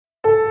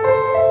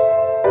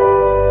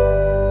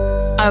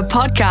A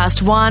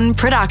Podcast One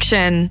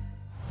production.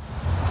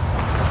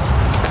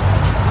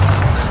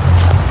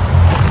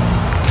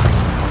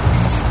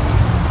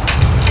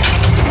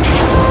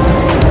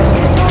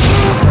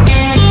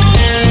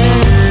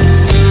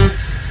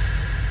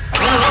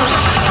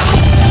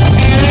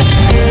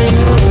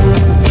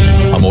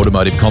 I'm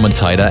automotive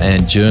commentator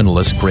and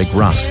journalist Greg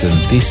Rust, and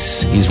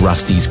this is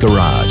Rusty's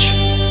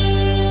Garage.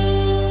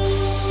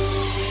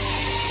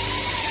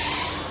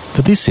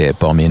 For this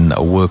ep, I'm in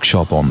a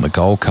workshop on the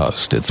Gold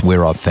Coast. It's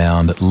where I've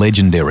found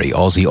legendary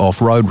Aussie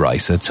off-road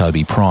racer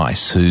Toby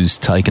Price, who's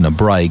taken a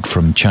break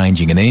from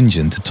changing an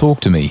engine to talk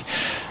to me.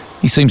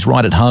 He seems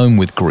right at home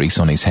with grease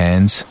on his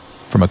hands,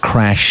 from a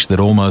crash that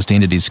almost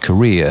ended his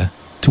career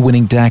to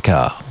winning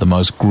Dakar, the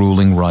most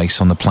gruelling race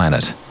on the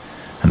planet.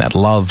 And that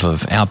love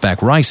of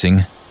outback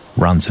racing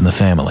runs in the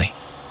family.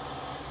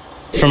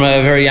 From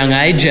a very young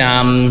age,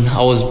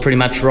 I was pretty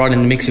much right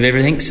in the mix of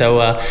everything.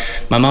 So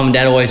my mum and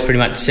dad always pretty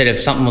much said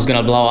if something was going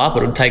to blow up,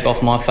 it would take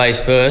off my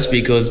face first,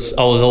 because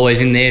I was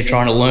always in there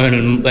trying to learn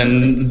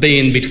and be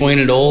in between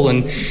it all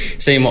and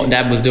seeing what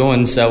dad was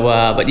doing. So,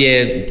 but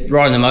yeah,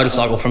 riding the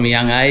motorcycle from a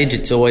young age,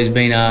 it's always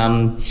been,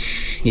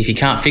 if you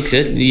can't fix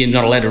it, you're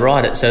not allowed to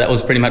ride it. So that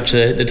was pretty much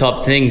the type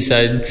of thing.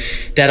 So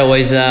dad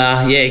always,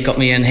 got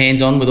me in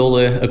hands-on with all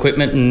the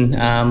equipment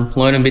and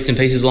learning bits and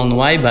pieces along the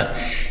way. But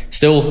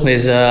still,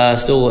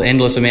 there's still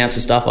endless amounts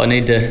of stuff I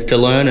need to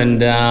learn. And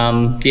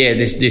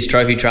this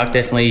trophy truck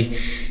definitely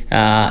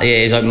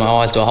has opened my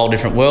eyes to a whole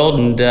different world.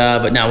 And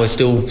but no, we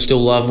still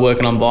love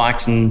working on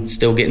bikes and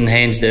still getting the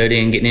hands dirty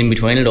and getting in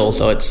between it all.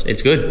 So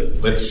it's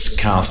good. Let's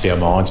cast our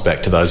minds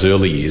back to those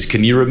early years.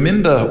 Can you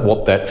remember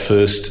what that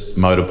first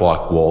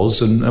motorbike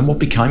was and what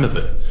became of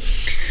it?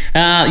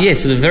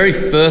 So the very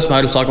first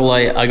motorcycle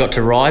I got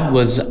to ride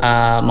was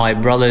my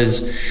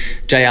brother's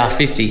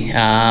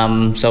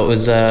JR50. So it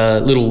was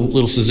a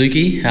little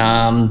Suzuki.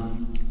 I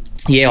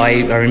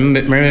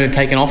remember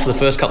taking off for the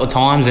first couple of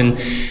times and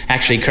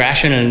actually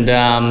crashing and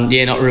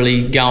not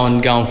really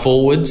going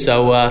forward.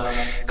 So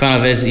kind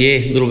of as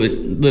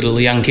little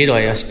young kid,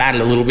 I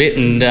spattered a little bit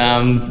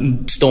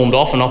and stormed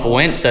off and off I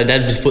went. So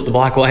dad just put the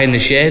bike away in the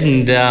shed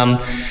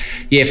and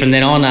from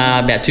then on,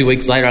 about 2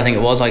 weeks later, I think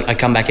it was, I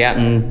come back out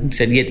and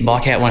said, get the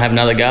bike out, want to have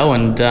another go.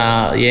 And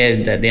at the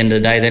end of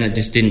the day, then it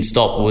just didn't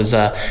stop. It was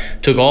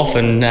took off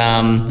and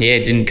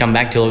it didn't come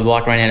back till the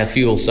bike ran out of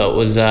fuel. So it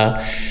was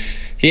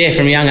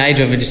from a young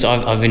age,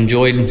 I've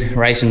enjoyed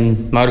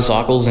racing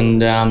motorcycles,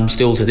 and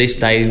still to this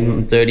day,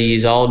 I'm 30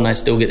 years old, and I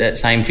still get that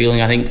same feeling,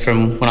 I think,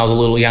 from when I was a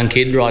little young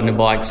kid riding a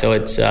bike. So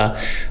it's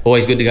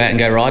always good to go out and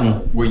go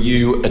riding. Were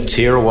you a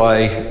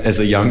tearaway as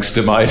a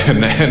youngster, mate,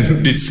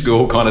 and did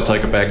school kind of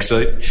take a back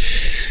seat?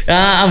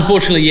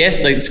 Unfortunately, yes.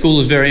 The school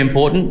is very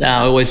important.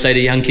 I always say to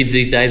young kids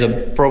these days, I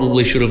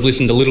probably should have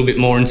listened a little bit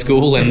more in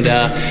school, and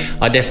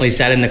I definitely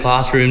sat in the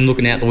classroom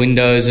looking out the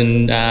windows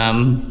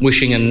and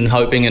wishing and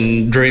hoping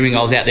and dreaming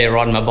I was out there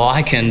riding my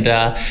bike, and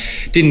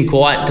didn't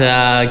quite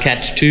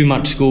catch too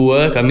much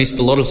schoolwork. I missed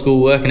a lot of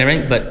schoolwork and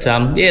everything, but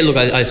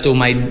I still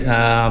made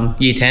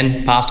year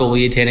 10, passed all the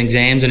year 10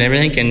 exams and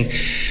everything,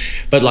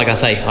 but like I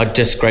say, I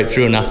just scraped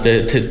through enough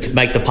to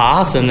make the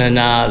pass, and then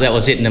that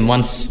was it. And then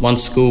once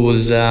school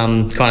was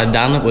kind of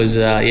done, it was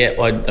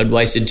I'd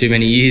wasted too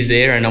many years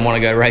there, and I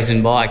want to go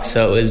racing bikes.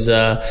 So it was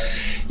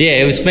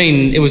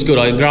it was good.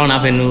 I growing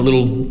up in a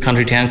little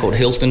country town called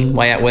Hillston,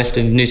 way out west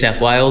of New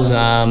South Wales.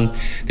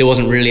 There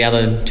wasn't really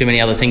too many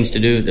other things to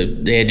do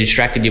that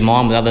distracted your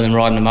mind with other than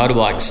riding a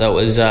motorbike. So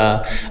it was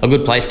a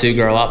good place to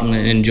grow up and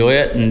enjoy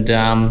it. And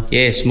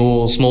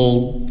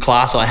small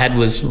class I had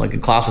was like a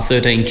class of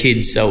 13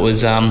 kids. So it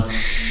was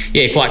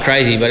quite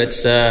crazy, but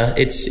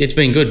it's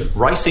been good.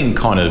 Racing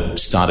kind of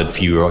started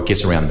for you, I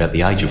guess, around about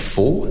the age of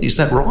 4. Is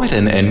that right?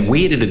 And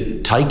where did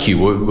it take you?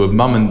 Were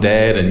mum and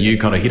dad and you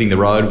kind of hitting the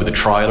road with a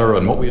trailer,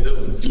 and what were you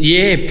doing?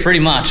 Yeah, pretty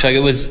much. Like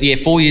it was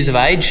 4 years of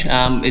age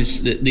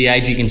is the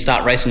age you can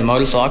start racing a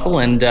motorcycle,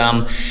 and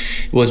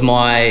it was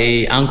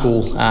my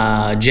uncle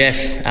Jeff.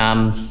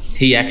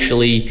 He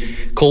actually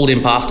called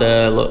in past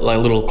a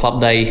little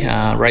club day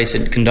race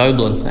at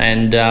Condoblin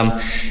and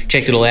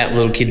checked it all out,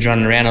 little kids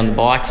running around on the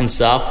bikes and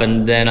stuff.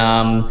 And then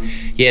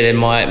then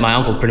my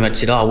uncle pretty much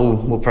said,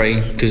 we'll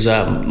probably, because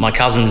my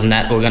cousins and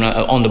that were going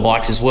to on the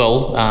bikes as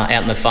well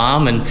out in the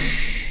farm.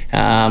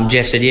 And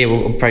Jeff said,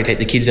 we'll probably take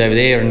the kids over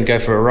there and go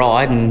for a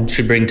ride, and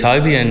should bring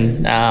Toby.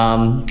 And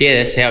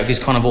that's how it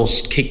just kind of all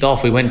kicked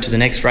off. We went to the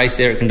next race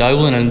there at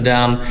Condoblin, and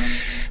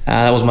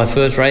that was my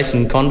first race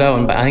in Condo,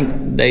 and I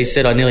think they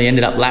said I nearly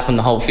ended up lapping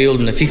the whole field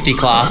in the 50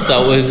 class.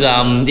 So it was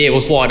it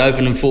was wide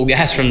open and full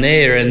gas from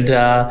there. And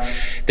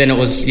then it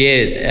was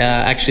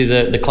actually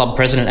the club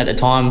president at the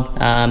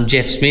time,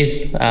 Jeff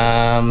Smith,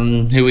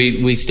 who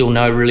we still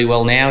know really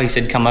well now. He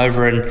said come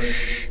over and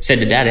said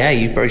to Dad, "Hey,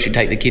 you probably should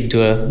take the kid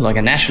to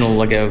a national,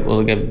 like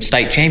a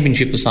state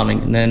championship or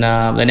something." And then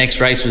the next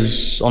race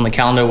was on the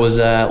calendar was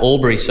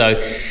Albury. So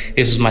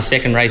this was my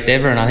second race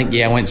ever, and I think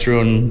I went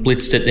through and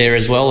blitzed it there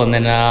as well. And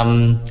then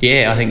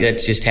I think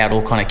that's just how it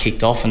all kind of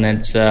kicked off. And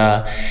that's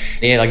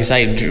like I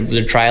say,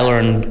 the trailer,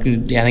 and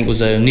I think it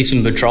was a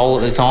Nissan Patrol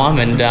at the time,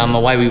 and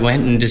away we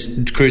went and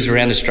just cruised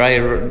around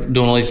Australia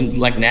doing all these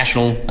like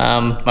national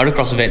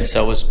motocross events.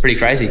 So it was pretty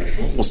crazy.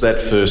 What was that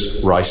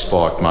first race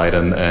bike, mate?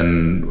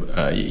 And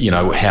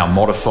how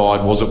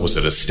modified was it? Was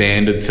it a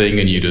standard thing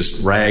and you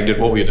just ragged it?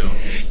 What were you doing?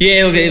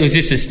 Yeah, look, it was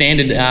just a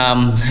standard.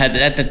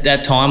 At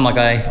that time, like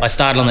I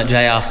started on the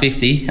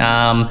JR50.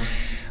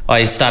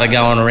 I started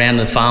going around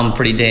the farm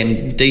pretty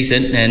damn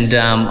decent, and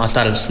I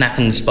started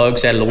snapping the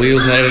spokes out of the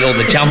wheels and all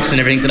the jumps and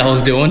everything that I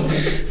was doing.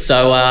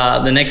 So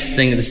the next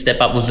thing to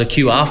step up was the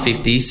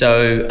QR50.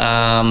 So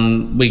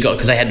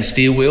because they had the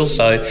steel wheels,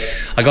 so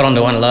I got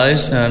onto one of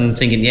those,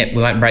 thinking,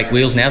 we won't break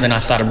wheels now. Then I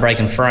started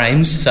breaking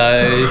frames.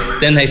 So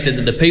then they said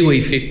that the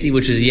Pee-wee 50,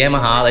 which is a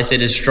Yamaha, they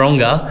said is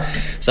stronger.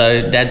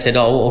 So Dad said,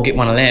 I'll get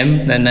one of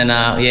them, and then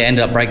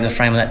ended up breaking the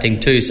frame of that thing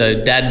too.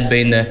 So Dad,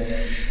 being the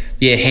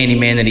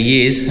handyman that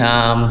he is,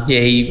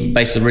 he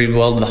basically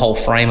rewelded the whole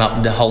frame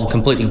up, the whole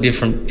completely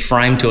different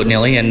frame to it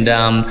nearly, and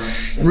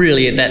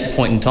really at that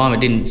point in time it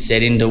didn't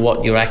set into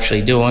what you're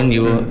actually doing.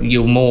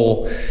 You were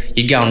more,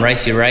 you'd go and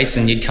race your race,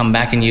 and you'd come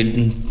back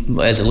and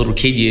as a little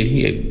kid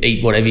you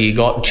eat whatever you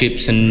got,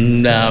 chips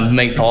and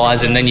meat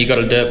pies, and then you got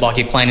a dirt bike,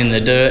 you're playing in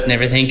the dirt and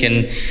everything,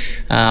 and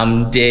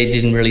it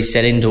didn't really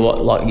set into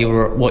what you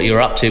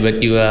were up to,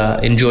 but you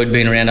enjoyed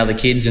being around other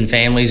kids and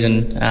families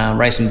and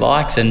racing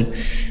bikes. And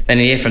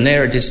then from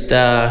there it just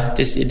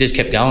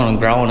kept going and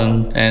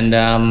growing, and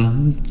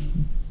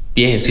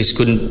it just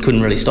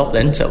couldn't really stop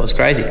then. So it was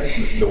crazy.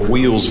 The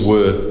wheels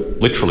were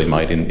literally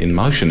made in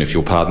motion, if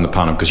you'll pardon the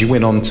pun, because you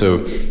went on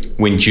to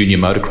win junior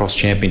motocross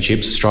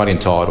championships, Australian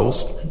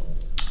titles.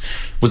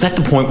 Was that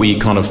the point where you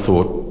kind of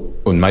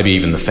thought, or maybe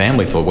even the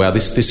family thought, wow,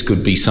 this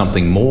could be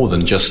something more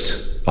than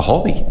just a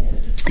hobby?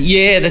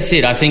 Yeah, that's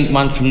it. I think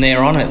from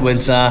there on, it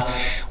was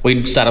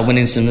we started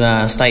winning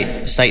some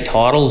state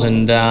titles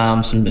and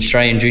some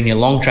Australian junior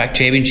long track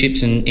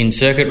championships in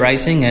circuit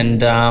racing,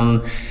 and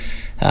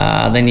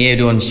then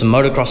doing some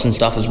motocross and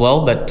stuff as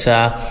well. But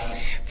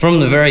from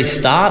the very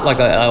start, like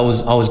I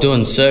was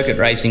doing circuit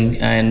racing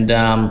and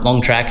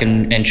long track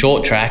and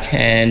short track,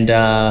 and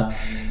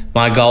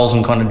my goals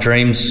and kind of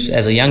dreams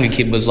as a younger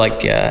kid was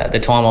like at the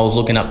time I was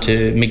looking up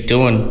to Mick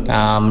Doohan,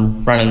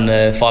 running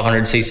the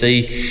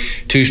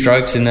 500cc two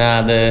strokes in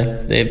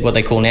the what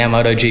they call now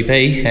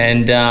MotoGP,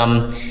 and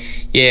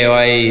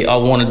I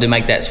wanted to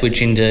make that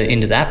switch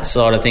into that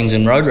side of things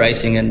in road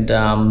racing, and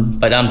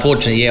but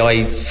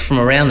unfortunately, from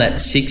around that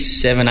 6,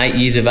 7, 8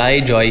 years of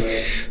age,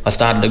 I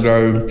started to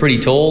grow pretty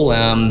tall.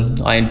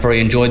 I probably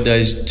enjoyed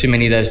too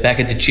many of those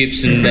packets of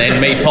chips and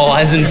meat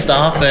pies and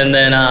stuff, and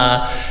then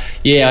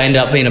I ended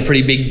up being a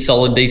pretty big,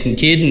 solid, decent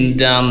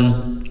kid,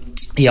 and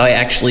I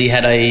actually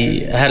had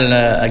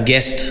a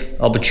guest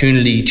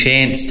opportunity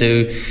chance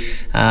to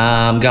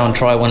go and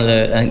try one of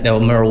I think they were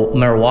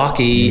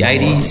Milwaukee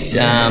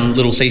 80s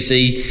little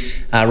CC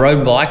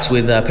road bikes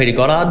with Peter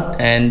Goddard,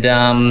 and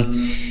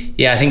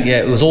I think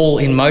it was all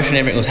in motion,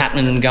 everything was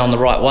happening and going the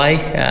right way,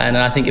 and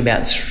I think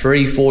about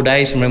 3-4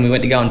 days from when we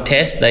went to go and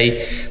test,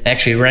 they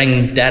actually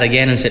rang Dad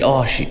again and said,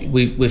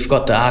 we've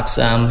got to ask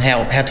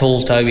how tall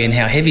is Toby and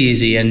how heavy is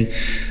he, and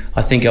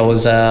I think I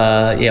was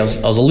I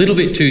was a little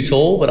bit too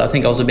tall, but I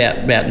think I was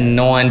about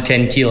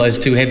 9-10 kilos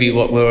too heavy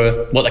what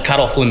the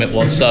cutoff limit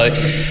was. So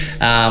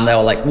they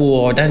were like,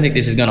 "Whoa, I don't think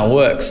this is going to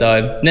work."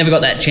 So never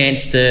got that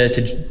chance to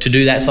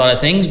do that side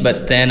of things.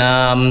 But then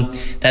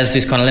that was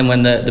just kind of then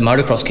when the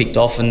motocross kicked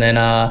off, and then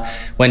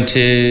went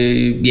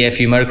to a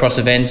few motocross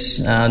events,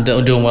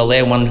 doing well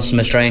there, won some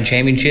Australian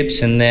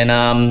championships, and then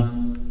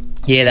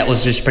that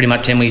was just pretty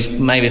much then we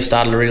maybe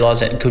started to realise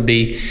that it could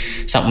be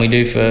something we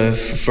do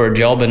for a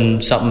job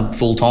and something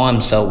full time.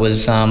 So it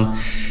was,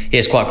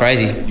 it's quite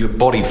crazy. Your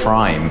body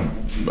frame,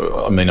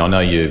 I mean, I know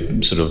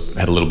you sort of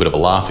had a little bit of a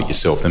laugh at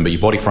yourself then, but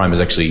your body frame is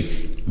actually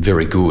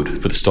very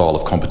good for the style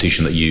of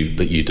competition that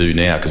you do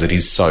now, because it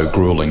is so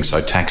gruelling,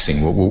 so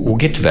taxing. We'll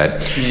get to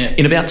that. Yeah.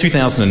 In about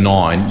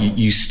 2009,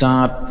 you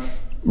start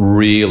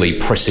really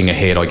pressing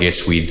ahead, I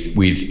guess, with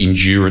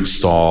endurance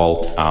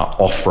style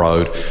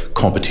off-road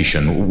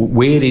competition.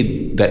 Where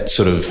did that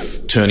sort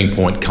of turning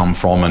point come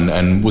from,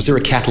 and was there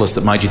a catalyst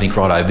that made you think,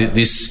 right,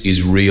 this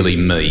is really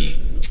me?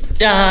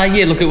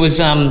 Look, it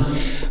was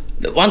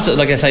once,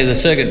 like I say, the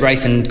circuit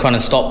racing kind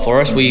of stopped for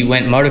us. We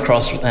went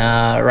motocross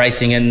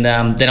racing, and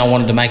then I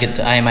wanted to make it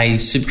to AMA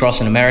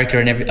Supercross in America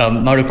and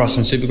motocross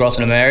and Supercross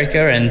in America,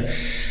 and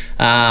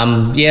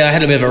I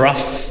had a bit of a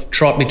rough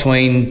trot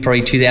between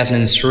probably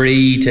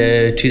 2003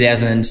 to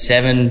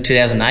 2007,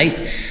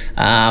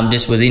 2008,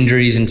 just with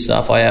injuries and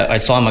stuff. I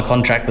signed my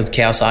contract with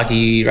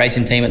Kawasaki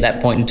Racing Team at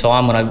that point in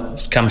time when I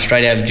come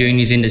straight out of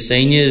juniors into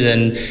seniors,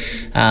 and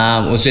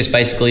it was just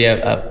basically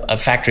a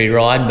factory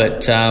ride,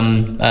 but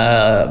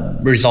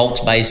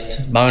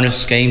results-based bonus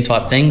scheme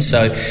type thing.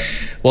 So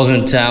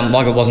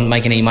wasn't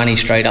making any money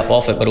straight up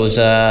off it, but it was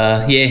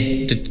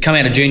to come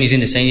out of juniors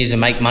into seniors and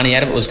make money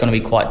out of it was going to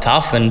be quite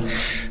tough. And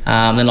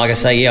then, like I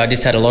say, I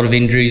just had a lot of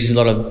injuries, a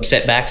lot of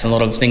setbacks, and a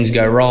lot of things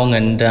go wrong.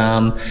 And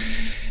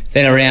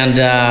then around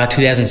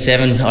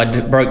 2007,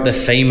 I broke the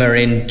femur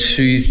in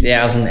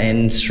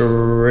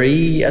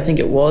 2003, I think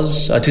it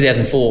was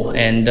 2004,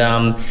 and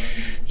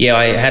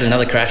I had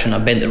another crash and I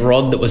bent the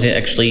rod that was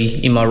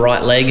actually in my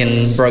right leg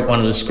and broke one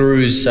of the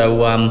screws.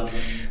 So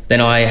then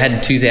I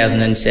had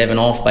 2007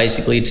 off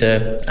basically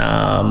to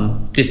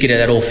just get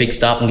that all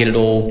fixed up and get it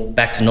all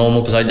back to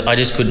normal, because I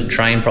just couldn't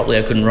train properly.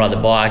 I couldn't ride the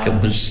bike.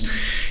 It was,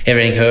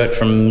 everything hurt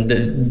from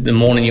the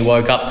morning you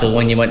woke up till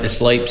when you went to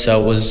sleep.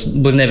 So it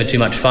was never too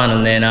much fun.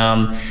 And then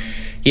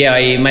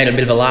I made a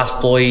bit of a last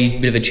ploy,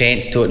 bit of a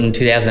chance to it in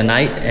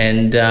 2008,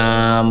 and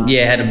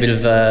had a bit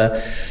of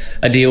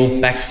a deal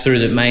back through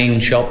the main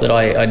shop that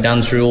I'd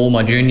done through all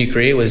my junior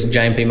career, was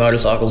J&P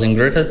Motorcycles in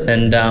Griffith,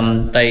 and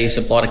they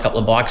supplied a couple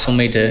of bikes for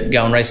me to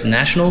go and race the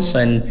nationals.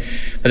 But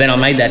then I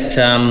made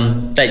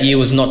that year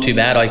was not too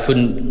bad. I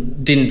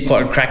didn't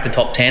quite crack the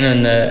top 10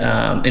 in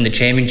the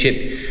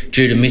championship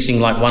due to missing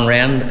like one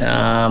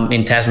round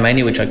in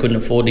Tasmania, which I couldn't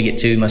afford to get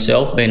to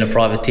myself, being a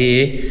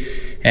privateer.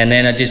 And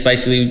then I just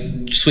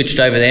basically switched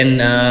over then.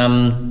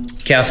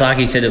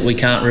 Kawasaki said that we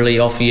can't really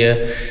offer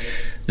you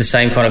the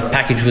same kind of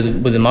package with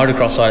the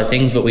motocross side of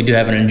things, but we do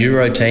have an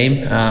enduro team.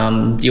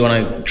 Do you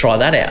want to try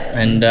that out?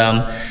 And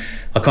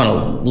I kind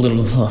of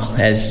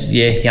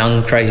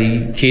young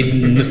crazy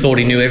kid thought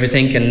he knew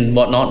everything and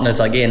whatnot, and it's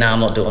like, I'm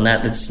not doing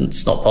that.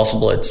 It's not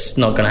possible. It's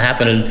not going to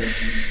happen.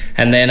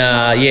 And then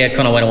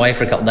kind of went away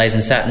for a couple of days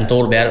and sat and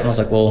thought about it, and I was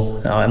like,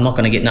 well, I'm not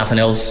going to get nothing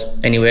else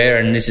anywhere,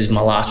 and this is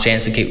my last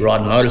chance to keep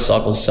riding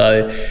motorcycles.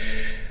 So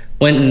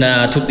went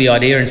and took the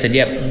idea and said,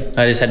 yep.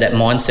 I just had that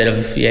mindset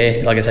of,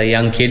 like I say,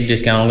 young kid,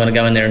 just going, I'm going to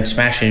go in there and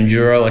smash an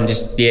enduro and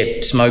just,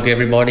 smoke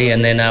everybody,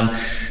 and then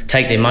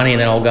take their money,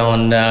 and then I'll go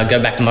and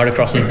go back to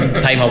motocross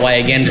and pay my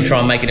way again to try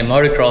and make it in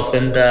motocross.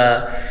 And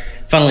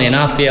funnily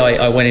enough,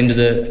 I went into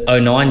the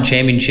 09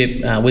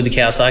 championship with the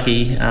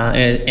Kawasaki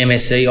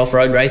MSC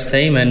off-road race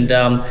team, and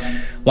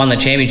won the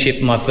championship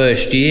in my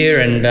first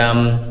year, and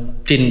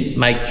didn't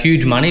make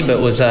huge money,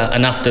 but was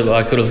enough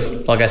I could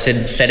have, like I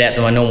said, set out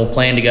to my normal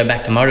plan to go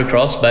back to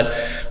motocross, but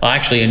I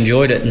actually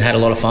enjoyed it and had a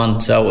lot of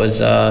fun. So it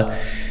was,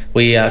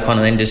 we kind of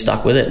then just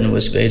stuck with it, and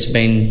it's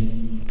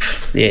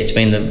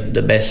been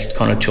the best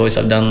kind of choice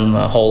I've done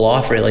my whole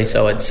life, really.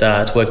 So it's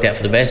worked out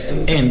for the best.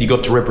 And you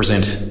got to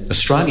represent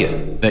Australia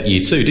that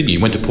year too, didn't you?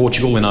 You went to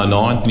Portugal in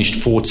 09, finished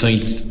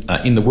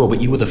 14th in the world, but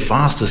you were the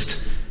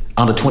fastest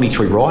under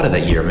 23 rider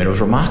that year. I mean, it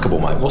was remarkable,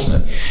 mate,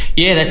 wasn't it?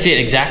 Yeah, that's it,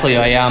 exactly.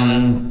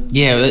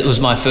 It was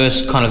my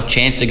first kind of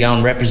chance to go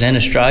and represent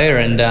Australia,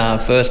 and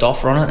first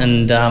offer on it.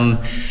 And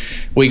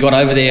we got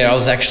over there. I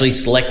was actually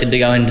selected to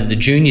go into the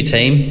junior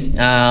team,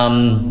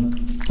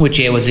 which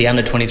was the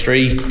under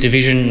 23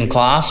 division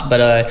class,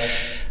 but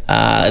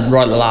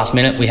right at the last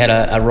minute, we had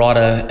a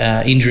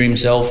rider injure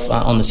himself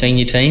on the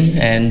senior team,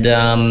 and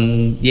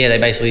they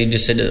basically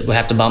just said that we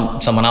have to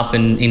bump someone up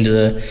into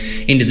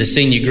the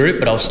senior group.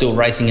 But I was still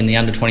racing in the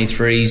under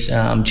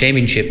 23s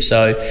championship,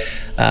 so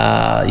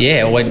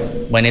I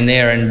went in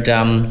there, and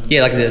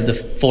like the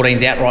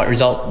 14th outright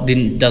result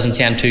doesn't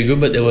sound too good,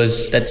 but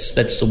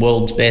that's the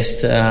world's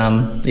best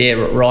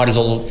riders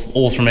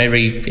all from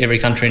every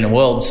country in the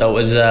world. So it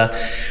was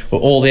we're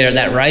all there at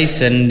that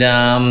race, and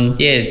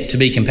to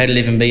be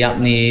competitive and be up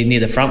near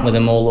the front with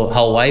them all the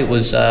whole way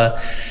was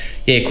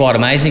quite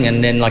amazing.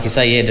 And then, like you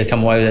say, to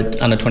come away with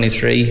the under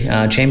 23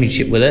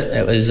 championship with it,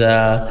 it was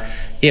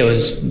it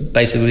was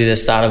basically the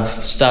start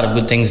of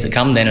good things to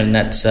come then, and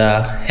that's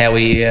how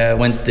we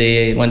went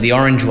the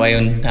orange way,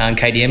 and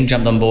KTM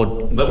jumped on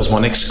board. That was my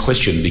next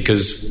question,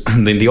 because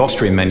then the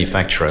Austrian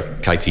manufacturer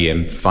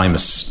KTM,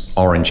 famous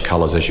orange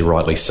colours, as you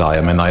rightly say.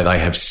 I mean, they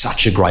have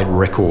such a great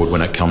record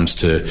when it comes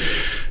to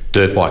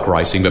dirt bike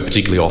racing, but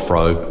particularly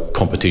off-road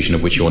competition,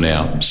 of which you're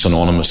now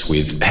synonymous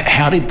with.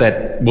 How did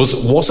that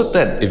was it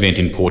that event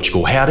in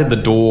Portugal? How did the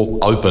door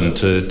open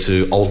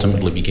to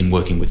ultimately begin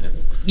working with them?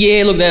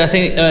 Yeah, look, I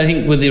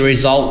think with the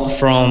result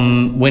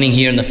from winning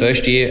here in the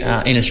first year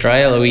in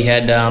Australia, we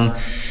had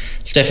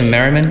Stefan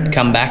Merriman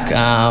come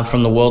back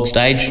from the world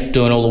stage,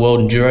 doing all the World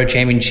Enduro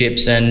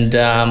Championships, and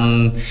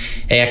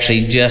he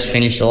actually just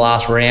finished the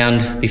last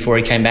round before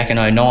he came back in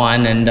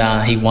 09, and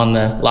he won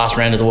the last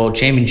round of the World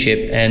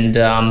Championship. And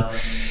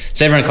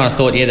so everyone kind of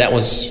thought, he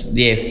was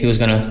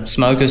going to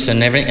smoke us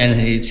and everything,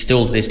 and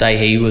still to this day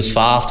he was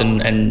fast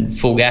and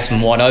full gas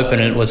and wide open,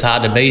 and it was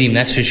hard to beat him,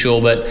 that's for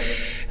sure. But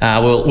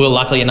we're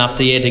lucky enough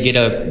to get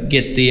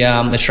the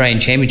Australian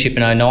Championship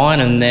in 09,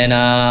 and then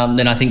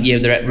I think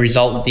the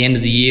result at the end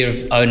of the year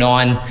of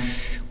 09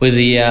 with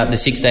the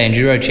 6-day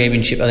Enduro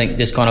Championship, I think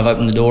just kind of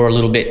opened the door a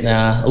little bit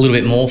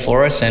more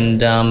for us. And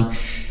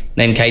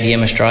then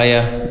KTM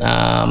Australia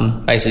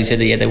basically said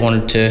that they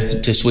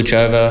wanted to switch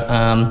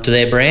over to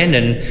their brand,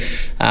 and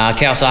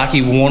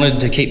Kawasaki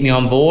wanted to keep me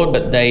on board,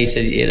 but they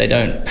said they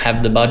don't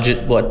have the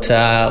budget what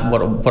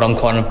I'm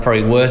kind of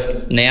probably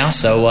worth now.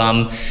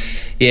 So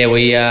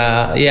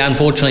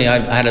Unfortunately,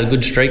 I had a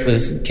good streak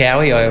with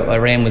Cowie. I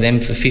ran with them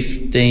for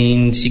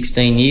 15,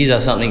 16 years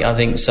or something, I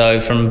think. So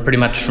pretty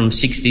much from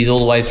 60s all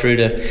the way through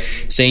to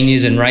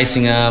seniors and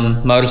racing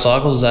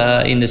motorcycles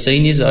into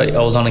seniors. I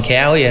was on a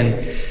Cowie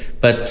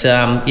But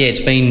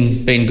it's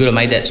been good. I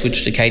made that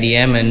switch to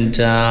KTM, and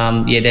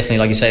definitely,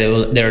 like you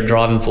say, they're a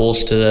driving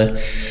force to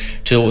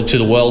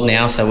the world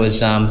now. So it was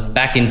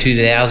back in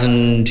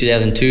 2000,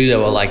 2002. They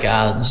were like,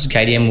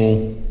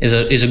 KTM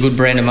is a good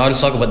brand of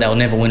motorcycle, but they'll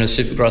never win a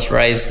Supercross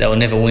race. They'll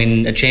never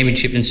win a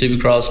championship in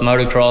Supercross,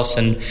 motocross,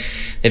 and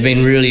they've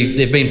been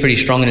pretty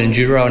strong in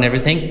enduro and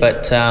everything.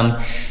 But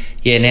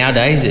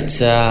nowadays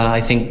it's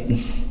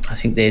I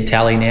think their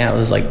tally now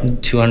is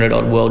like 200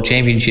 odd world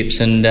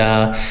championships, and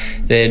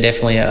they're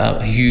definitely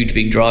a huge,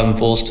 big driving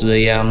force to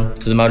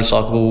the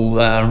motorcycle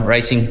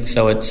racing.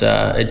 So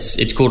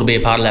it's cool to be a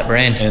part of that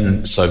brand.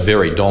 And so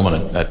very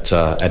dominant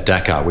at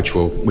Dakar, which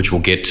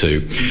we'll get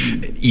to.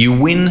 You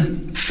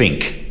win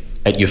Fink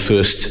at your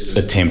first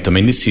attempt. I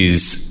mean, this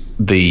is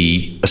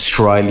the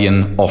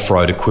Australian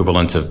off-road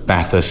equivalent of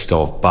Bathurst,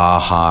 of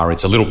Baja.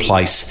 It's a little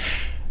place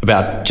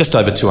about just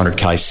over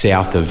 200k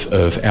south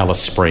of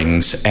Alice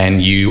Springs,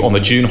 and you, on the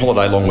June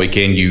holiday long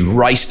weekend, you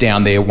race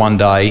down there one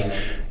day,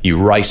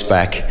 you race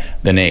back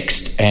the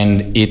next,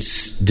 and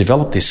it's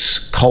developed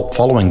this cult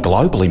following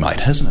globally,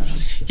 mate, hasn't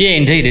it? Yeah,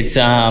 indeed. It's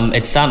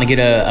starting to get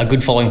a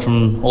good following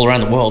from all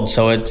around the world.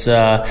 So it's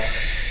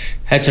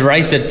a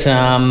race that,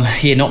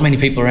 not many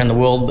people around the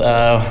world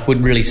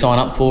would really sign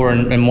up for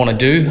and want to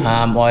do.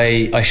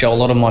 I show a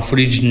lot of my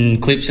footage and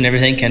clips and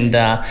everything, and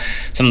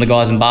some of the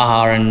guys in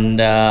Baja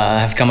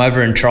have come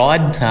over and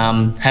tried,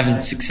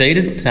 haven't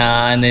succeeded.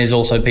 And there's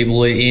also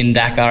people in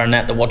Dakar and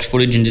that watch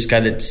footage and just go,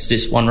 that's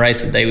just one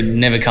race that they would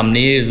never come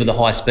near with the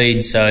high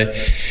speed. So,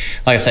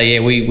 like I say,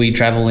 we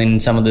travel in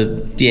some of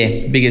the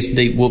biggest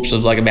deep whoops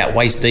of like about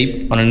waist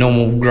deep on a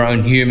normal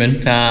grown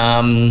human.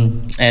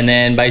 And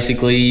then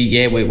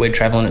basically, we're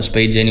travelling at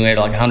speeds anywhere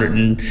to like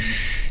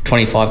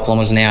 125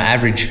 kilometres an hour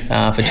average.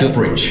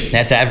 Average?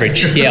 That's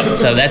average, yeah.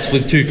 So that's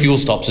with 2 fuel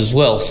stops as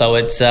well. So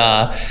it's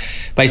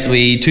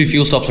basically 2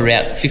 fuel stops are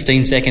about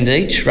 15 seconds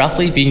each,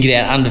 roughly. If you can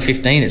get out under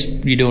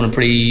 15, you're doing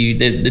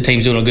the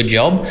team's doing a good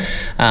job.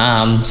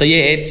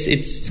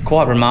 It's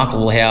quite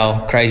remarkable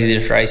how crazy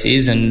this race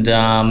is. And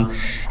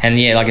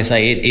like I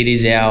say, it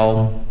is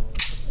our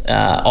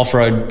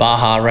off-road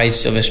Baja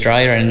race of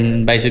Australia,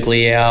 and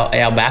basically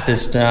our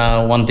Bathurst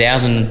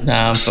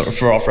 1000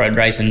 for off-road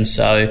racing.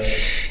 So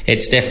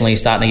it's definitely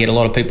starting to get a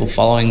lot of people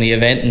following the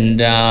event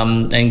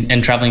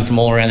and travelling from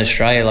all around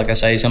Australia. Like I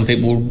say, some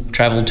people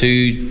travel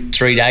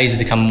 2-3 days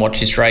to come and watch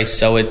this race.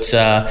 So it's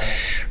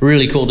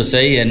really cool to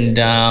see, and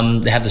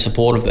they have the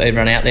support of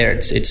everyone out there.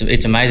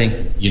 It's amazing.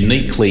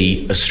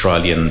 Uniquely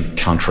Australian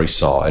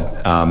countryside.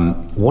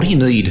 What do you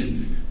need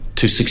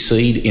to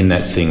succeed in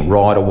that thing,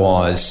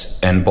 rider-wise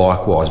and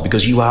bike-wise?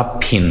 Because you are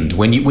pinned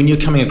when you're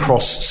coming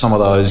across some of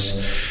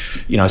those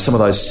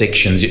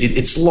sections.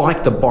 It's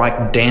like the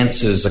bike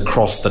dances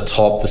across the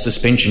top, the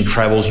suspension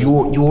travels.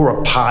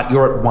 You're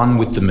at one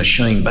with the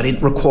machine, but it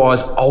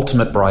requires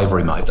ultimate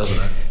bravery, mate, doesn't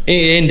it?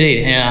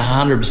 Indeed,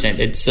 100%.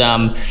 It's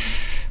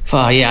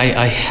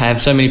I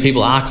have so many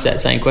people ask that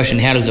same question: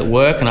 how does it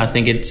work? And I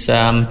think it's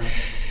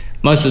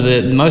most of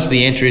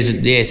the answer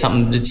is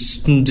something that's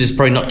just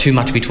probably not too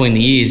much between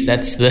the ears.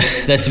 That's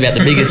about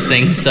the biggest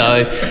thing.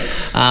 So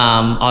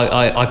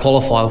I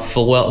qualify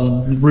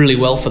really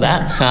well for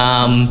that.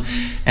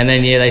 And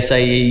then they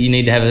say you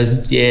need to have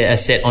a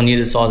set on you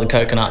the size of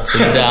coconuts,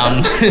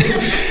 and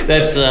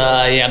that's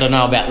I don't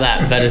know about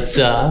that, but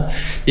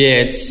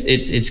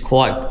it's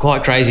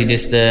quite crazy.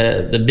 Just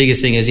the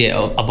biggest thing is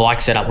a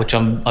bike setup, which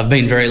I've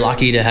been very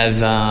lucky to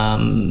have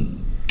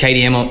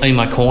KTM in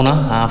my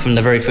corner from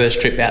the very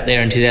first trip out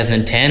there in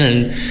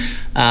 2010,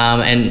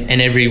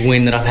 and every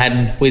win that I've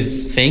had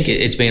with Fink,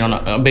 it's been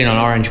on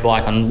orange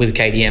bike with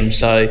KTM.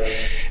 So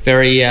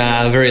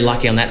very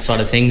lucky on that side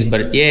of things.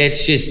 But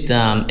it's just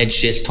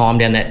time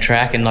down that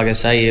track, and like I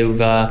say,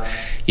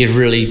 you've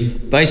really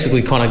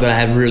basically kind of got to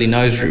have really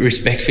no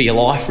respect for your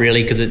life,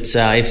 really, because it's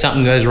if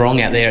something goes wrong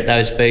out there at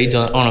those speeds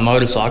on a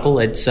motorcycle,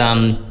 it's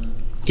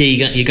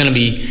you're going to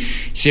be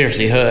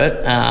seriously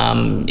hurt,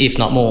 if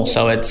not more.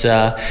 So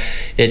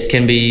it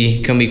can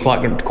be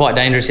quite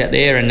dangerous out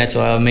there, and that's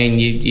why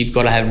you've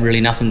got to have really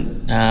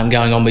nothing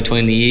going on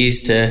between the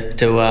ears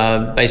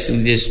to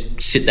basically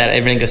just sit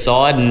everything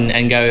aside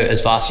and go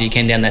as fast as you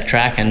can down that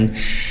track. And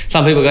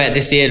some people go out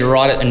just there to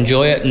ride it,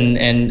 enjoy it,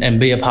 and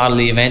be a part of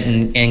the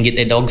event and get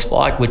their dog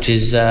spiked, which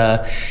is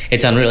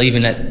it's unreal.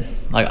 Even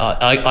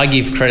I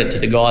give credit to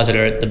the guys that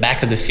are at the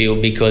back of the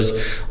field, because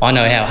I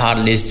know how hard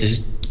it is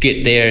to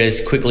get there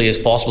as quickly as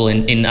possible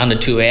in under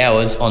 2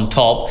 hours on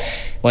top,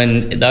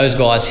 when those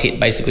guys hit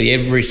basically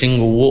every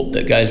single whoop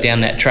that goes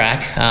down that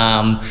track.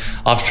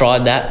 I've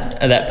tried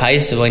that at that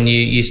pace when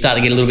you start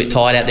to get a little bit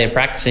tired out there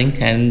practicing,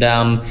 and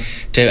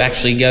to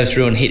actually go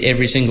through and hit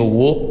every single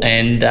whoop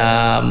and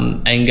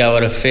go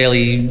at a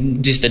fairly,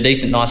 just a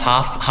decent, nice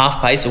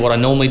half pace of what I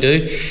normally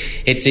do,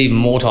 it's even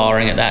more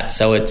tiring at that.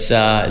 So it's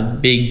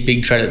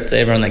big credit to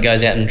everyone that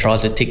goes out and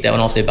tries to tick that one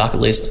off their bucket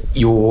list.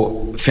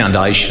 Your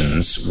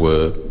foundations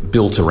were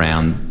built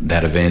around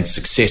that event,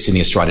 success in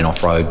the Australian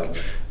Off-Road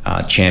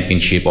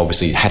Championship,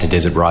 obviously Hatter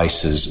Desert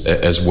races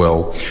as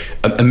well.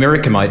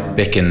 America, mate,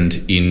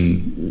 beckoned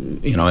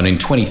in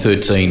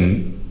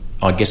 2013.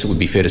 I guess it would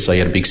be fair to say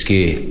you had a big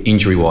scare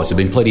injury-wise. There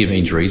have been plenty of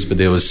injuries, but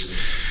there was,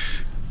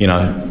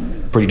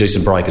 pretty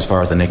decent break as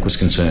far as the neck was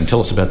concerned.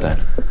 Tell us about that.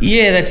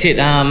 Yeah, that's it.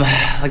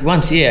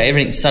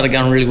 Everything started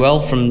going really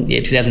well from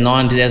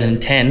 2009,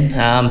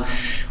 2010.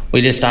 We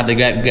just started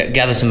to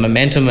gather some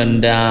momentum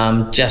and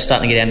just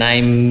starting to get our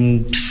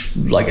name,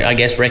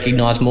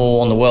 recognised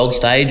more on the world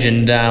stage,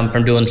 and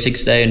from doing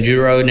 6-day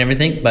enduro and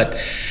everything. But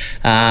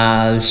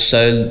from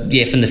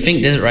the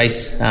Fink Desert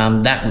Race,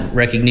 that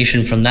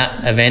recognition from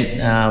that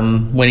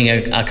event, winning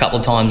a couple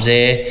of times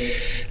there,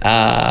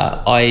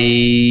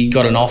 I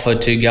got an offer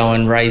to go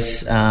and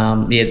race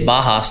the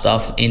Baja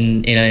stuff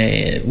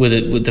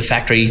with the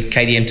factory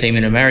KTM team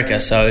in America.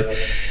 So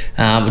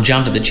I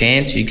jumped at the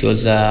chance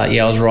because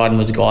I was riding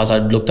with the guys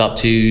I'd looked up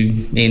to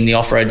in the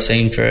off-road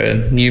scene for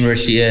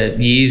numerous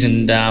years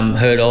and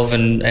heard of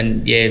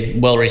and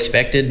well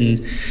respected.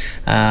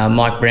 And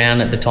Mike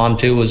Brown at the time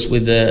too was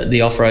with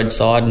the off-road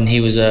side, and he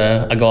was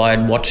a guy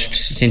I'd watched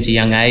since a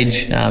young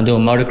age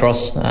doing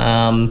motocross.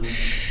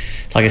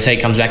 Like I say,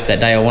 it comes back to that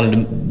day I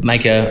wanted to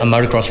make a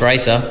motocross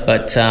racer,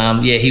 but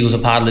he was a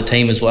part of the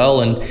team as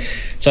well. And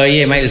so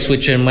made the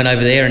switch and went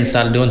over there and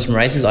started doing some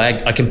races.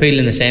 I competed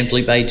in the San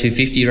Felipe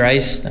 250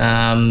 race,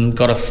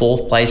 got a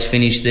 4th place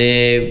finish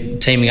there,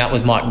 teaming up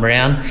with Mike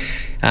Brown.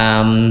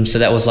 So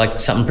that was like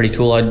something pretty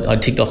cool. I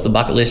ticked off the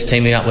bucket list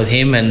teaming up with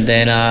him, and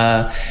then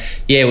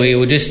we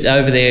were just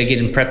over there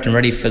getting prepped and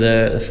ready for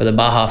the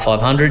Baja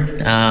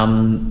 500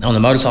 on the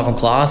motorcycle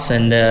class.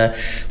 And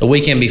the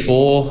weekend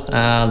before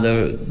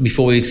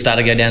we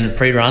started to go down to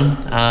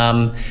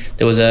pre-run,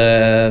 there was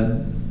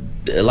a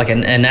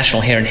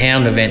national hare and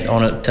hound event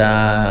on it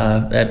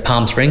at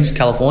Palm Springs,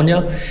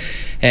 California.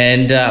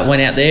 And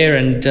went out there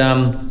and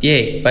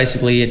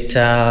basically it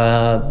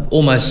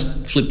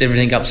almost flipped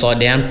everything upside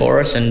down for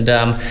us, and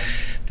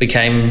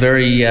became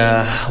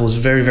was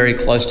very, very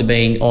close to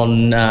being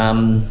on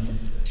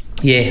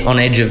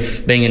edge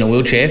of being in a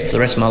wheelchair for the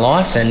rest of my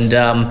life. And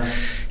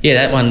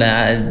that one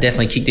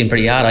definitely kicked in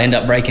pretty hard. I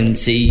ended up breaking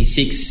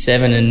C6,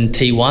 7 and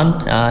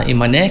T1 in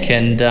my neck,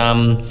 and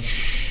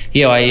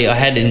I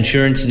had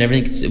insurance and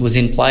everything was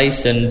in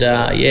place, and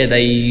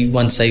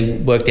once they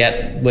worked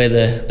out where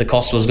the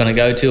cost was going to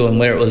go to and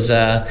where it was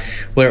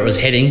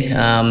heading,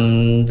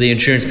 the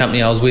insurance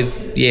company I was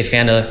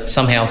with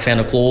somehow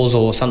found a clause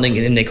or something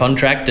in their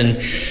contract and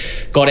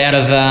got out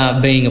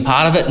of being a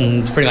part of it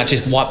and pretty much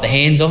just wiped the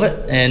hands of it.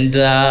 And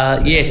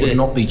it would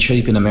not be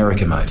cheap in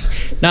America, mate.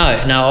 No,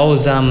 I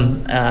was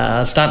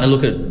starting to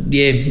look at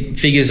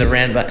figures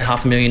around about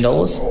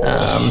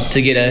 $500,000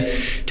 to get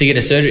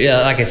a surgery.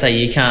 Like I say,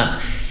 you can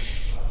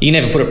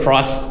never put a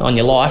price on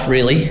your life,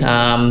 really.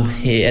 At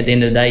the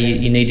end of the day,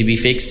 you need to be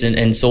fixed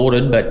and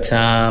sorted. But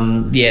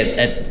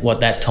at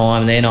that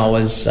time then I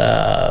was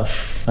I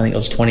think I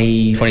was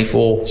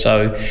 24.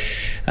 So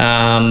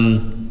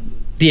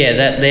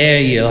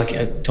like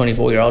a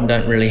 24-year-old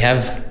don't really have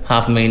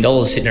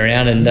 $500,000 sitting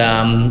around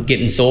and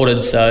getting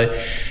sorted. So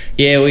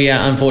we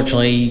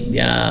unfortunately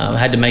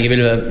had to make a bit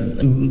of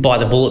a bite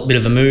the bullet, bit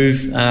of a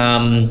move.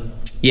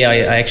 I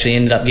actually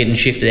ended up getting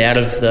shifted out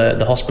of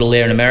the hospital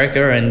there in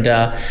America, and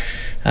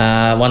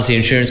once the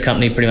insurance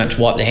company pretty much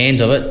wiped their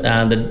hands of it,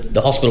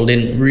 the hospital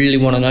didn't really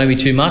want to know me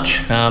too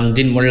much,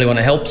 didn't really want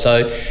to help.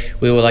 So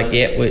we were like,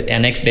 our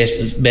next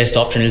best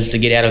option is to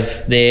get out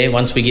of there.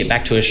 Once we get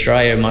back to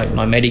Australia, my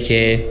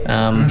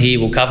Medicare here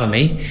will cover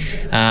me,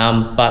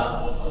 but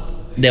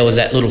there was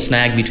that little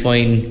snag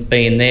between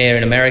being there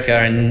in America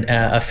and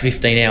a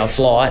 15-hour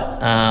flight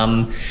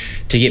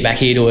to get back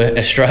here to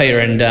Australia,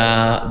 and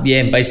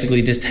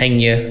basically just hang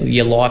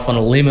your life on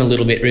a limb a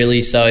little bit,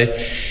 really. So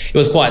it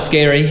was quite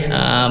scary.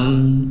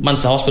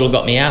 Once the hospital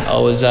got me out,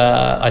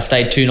 I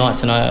stayed 2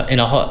 nights in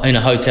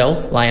a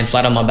hotel, laying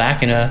flat on my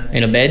back in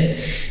a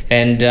bed,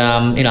 and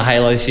in a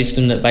halo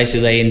system that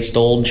basically they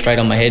installed straight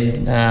on my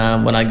head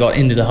when I got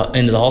into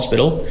the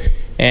hospital.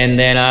 And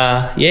then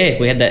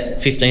we had that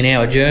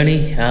 15-hour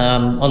journey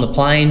on the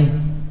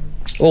plane.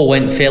 All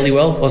went fairly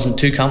well. Wasn't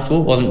too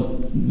comfortable.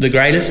 Wasn't the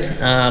greatest.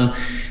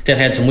 Definitely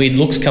had some weird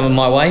looks coming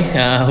my way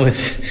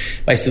with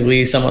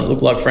basically someone that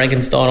looked like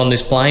Frankenstein on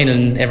this plane,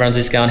 and everyone's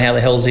just going, "How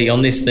the hell is he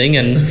on this thing?"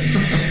 And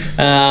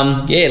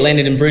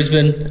landed in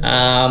Brisbane.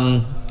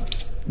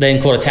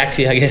 Then caught a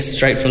taxi, I guess,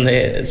 straight from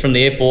the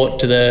airport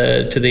to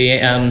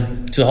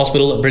the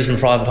hospital at Brisbane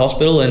Private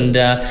Hospital, and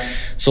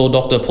saw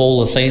Dr.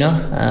 Paul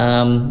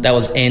Lucena. That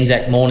was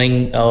Anzac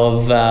morning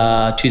of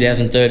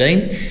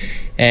 2013.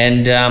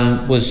 and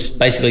was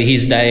basically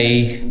his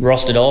day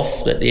rostered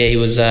off. That he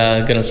was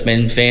going to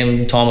spend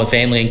time with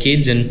family and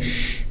kids, and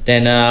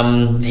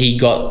then he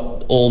got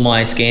all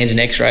my scans and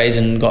x-rays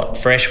and got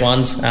fresh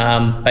ones.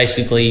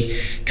 Basically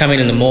come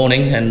in the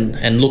morning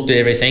and looked at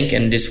everything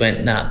and just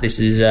went, nah, this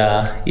is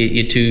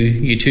you're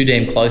too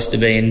damn close to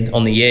being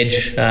on the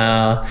edge.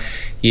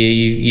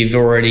 You've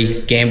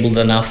already gambled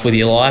enough with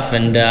your life.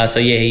 And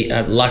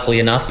luckily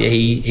enough,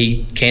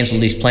 he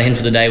cancelled his plan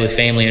for the day with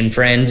family and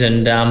friends,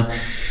 and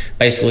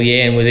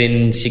and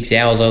within 6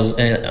 hours I was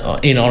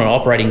in on an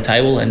operating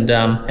table and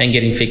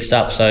getting fixed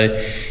up. So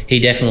he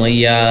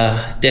definitely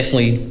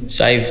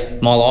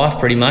saved my life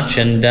pretty much.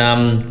 And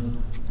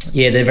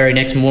the very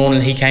next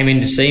morning he came in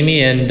to see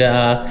me and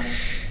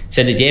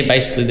said that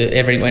basically that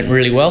everything went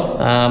really well.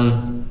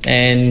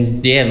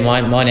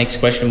 My next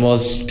question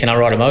was, can I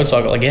ride a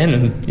motorcycle again?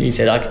 And he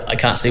said, I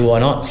can't see why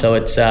not. So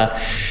it's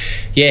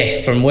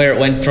from where it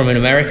went from in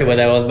America, where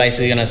they was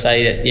basically going to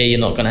say that you're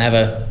not going to have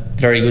a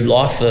very good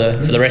life for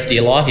the rest of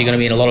your life, you're going to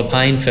be in a lot of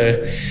pain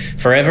for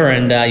forever,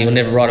 and you'll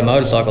never ride a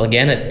motorcycle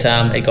again. It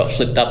got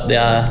flipped up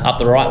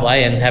the right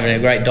way, and having a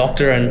great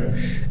doctor, and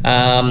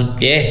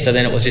so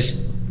then it was just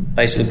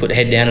basically put the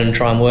head down and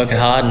try and work it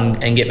hard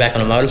and get back on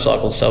a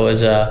motorcycle. So it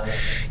was I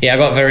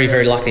got very,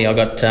 very lucky. I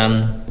got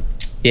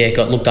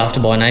got looked after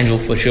by an angel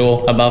for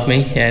sure above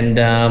me, and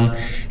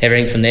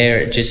everything from there,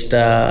 it just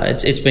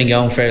it's been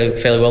going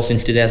fairly well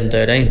since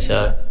 2013.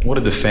 So what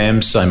did the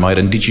fam say, mate?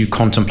 And did you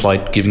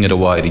contemplate giving it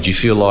away? Did you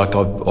feel like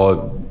I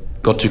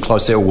got too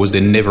close there, or was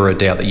there never a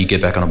doubt that you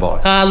get back on a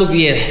bike?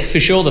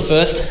 For sure. The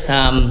first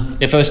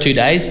 2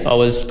 days, I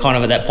was kind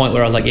of at that point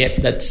where I was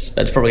like, that's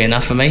probably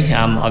enough for me.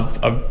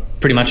 I've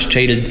pretty much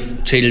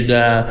cheated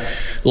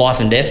life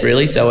and death,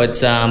 really. So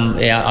it's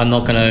I'm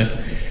not going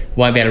to.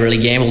 Won't be able to really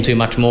gamble too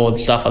much more with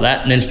stuff like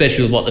that. And then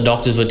especially with what the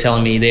doctors were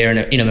telling me there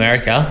in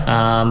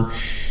America,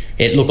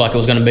 it looked like it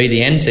was going to be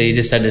the end. So you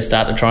just had to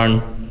start to try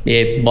and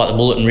bite the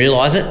bullet and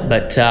realise it.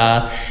 But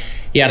I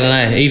don't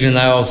know. Even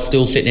though I was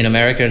still sitting in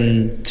America,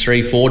 and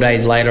 3-4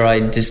 days later,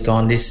 I'd just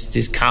gone,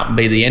 this can't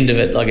be the end of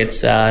it. Like it's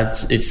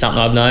something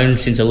I've known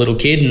since a little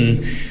kid,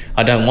 and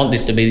I don't want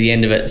this to be the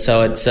end of it.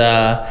 So it's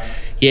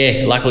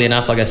luckily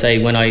enough, like I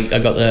say, when I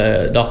got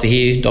the doctor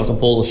here, Dr.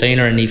 Paul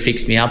Lucina, and he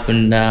fixed me up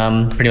and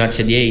pretty much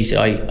said, he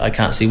said, I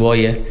can't see why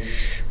you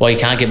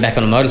can't get back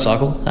on a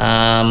motorcycle.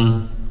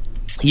 Don't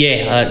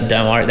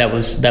worry, that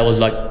was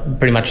like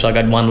pretty much like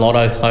I'd won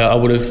lotto. I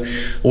would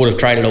have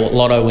traded a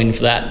lotto win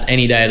for that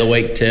any day of the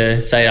week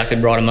to say I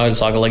could ride a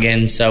motorcycle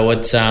again. So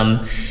it's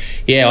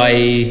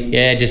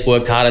I just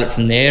worked hard at it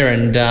from there,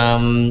 and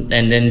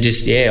then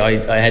just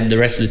I had the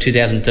rest of the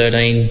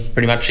 2013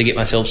 pretty much to get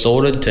myself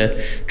sorted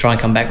to try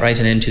and come back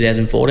racing in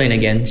 2014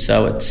 again.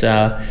 So it's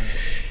that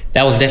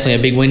was definitely a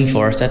big win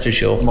for us, that's for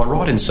sure. Am I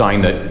right in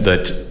saying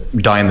that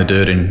Day in the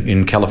Dirt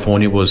in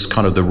California was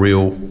kind of the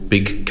real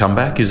big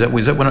comeback? Was that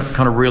when it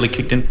kind of really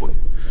kicked in for you?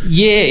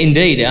 Yeah,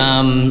 indeed.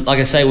 Like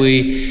I say,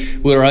 we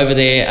were over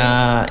there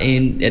at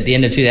the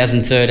end of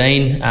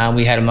 2013.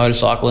 We had a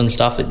motorcycle and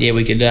stuff that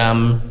we could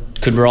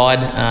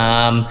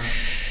ride.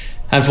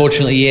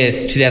 Unfortunately,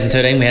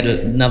 2013 we had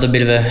another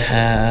bit of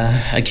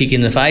a kick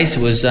in the face.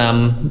 It was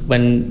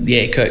when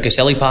Kurt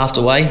Caselli passed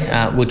away,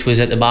 which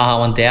was at the Baja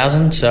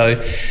 1000. So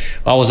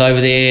I was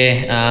over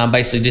there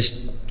basically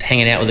just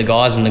hanging out with the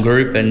guys in the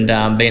group and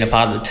being a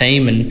part of the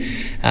team. And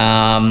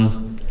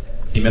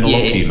he meant a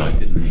lot to you, mate,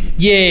 didn't he?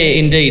 Yeah,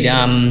 indeed.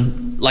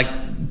 Like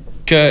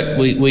Kurt,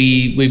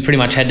 we pretty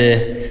much had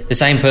the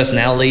same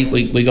personality.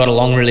 We got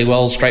along really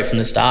well straight from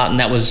the start, and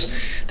that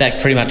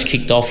pretty much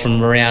kicked off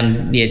from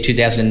around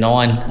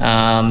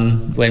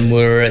 2009 when we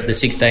were at the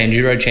 6-day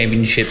Enduro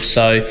Championships.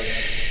 So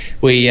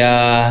we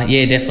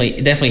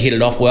definitely hit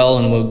it off well,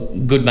 and we're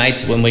good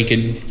mates when we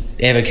could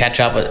ever catch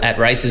up at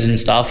races and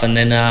stuff. And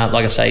then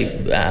like I say,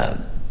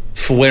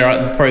 for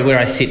where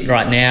I sit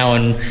right now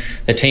and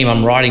the team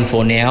I'm riding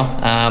for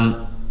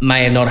now,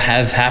 may not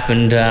have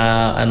happened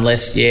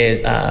unless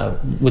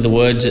with the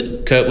words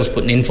that Kurt was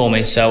putting in for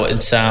me. So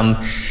it's kind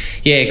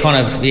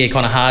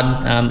of hard.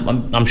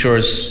 I'm sure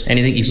as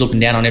anything, he's looking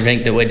down on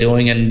everything that we're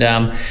doing, and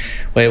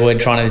we're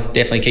trying to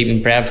definitely keep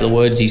him proud for the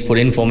words he's put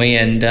in for me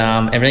and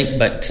everything.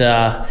 But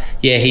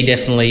he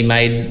definitely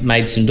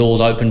made some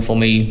doors open for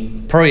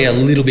me, probably a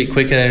little bit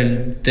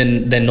quicker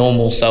than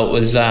normal. So it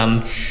was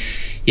to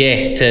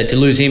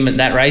lose him at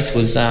that race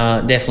was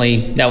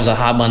definitely, that was a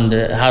hard one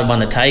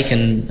to take.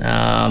 And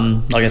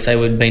like I say,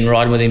 we'd been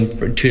riding with him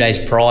for 2 days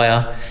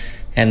prior,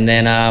 and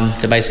then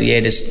to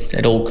basically just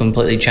it all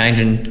completely change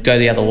and go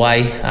the other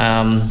way.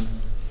 And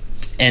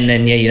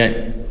then you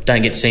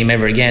don't get to see him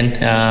ever again.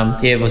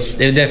 It was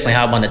definitely a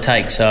hard one to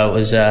take. So it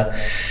was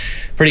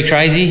pretty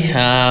crazy.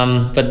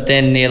 But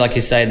then like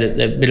you say,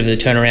 the bit of the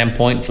turnaround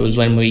point was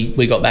when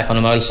we got back on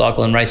a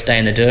motorcycle and raced Day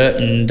in the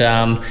Dirt, and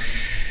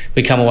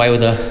we come away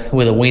with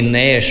a win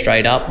there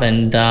straight up,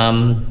 and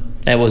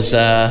that was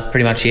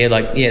pretty much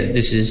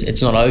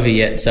it's not over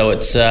yet. So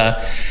it's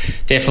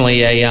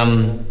definitely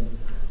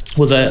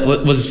was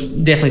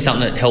definitely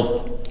something that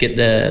helped get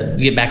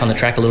back on the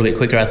track a little bit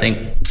quicker, I think.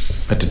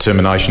 That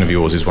determination of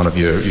yours is one of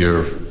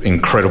your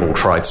incredible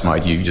traits,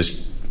 mate. You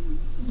just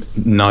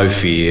no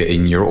fear,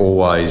 and you're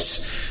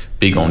always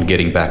big on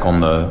getting back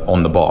on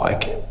the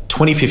bike.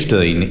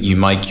 2015, you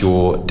make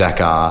your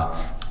Dakar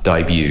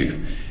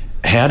debut.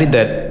 How did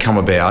that come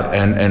about,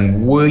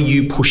 and were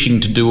you pushing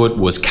to do it?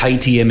 Was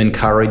KTM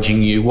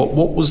encouraging you?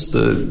 What was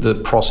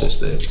the process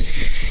there?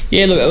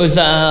 Yeah, look,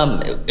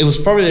 it was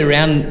probably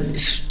around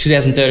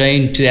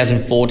 2013,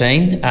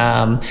 2014.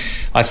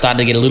 I started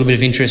to get a little bit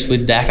of interest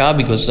with Dakar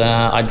because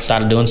I'd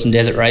started doing some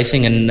desert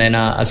racing, and then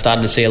I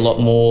started to see a lot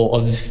more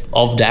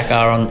of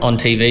Dakar on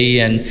TV.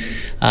 And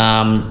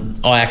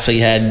I actually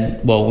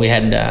we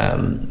had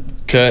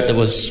Kurt that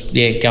was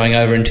going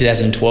over in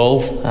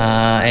 2012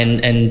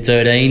 and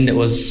 13 that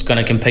was going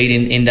to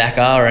compete in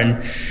Dakar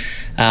and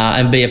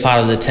be a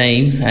part of the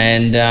team.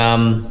 And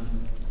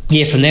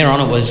from there on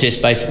it was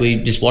just basically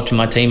just watching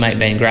my teammate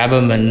Ben grab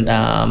him, and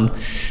I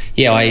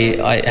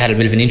had a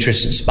bit of an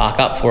interest and spark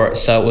up for it.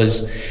 So it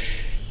was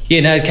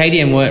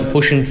KTM weren't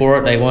pushing for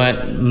it, they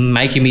weren't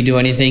making me do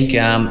anything.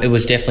 It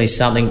was definitely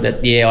something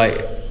that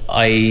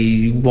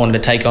I wanted to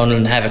take on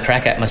and have a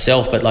crack at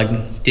myself, but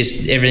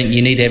just everything,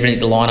 you need everything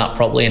to line up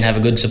properly and have a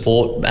good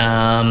support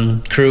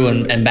crew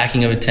and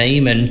backing of a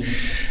team. And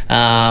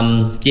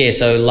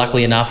so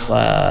luckily enough,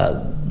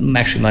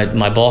 actually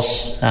my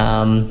boss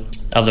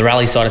of the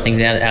rally side of things,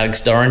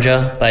 Alex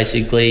Dorringer,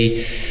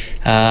 basically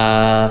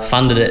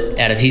funded it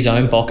out of his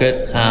own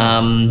pocket,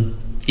 from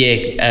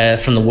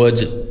the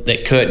words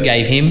that Kurt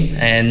gave him.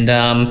 And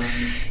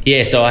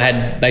so I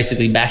had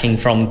basically backing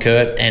from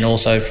Kurt and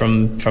also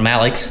from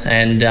Alex,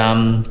 and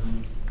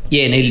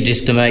needed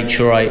just to make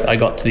sure I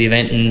got to the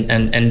event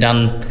and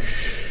done.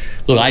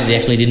 Look, I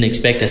definitely didn't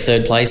expect a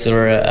third place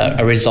or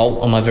a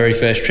result on my very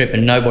first trip,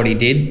 and nobody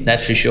did,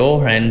 that's for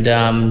sure. And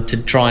to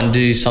try and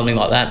do something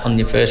like that on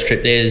your first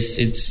trip,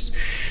 it's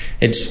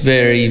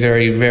very,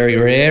 very, very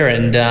rare.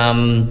 And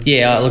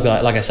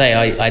like I say,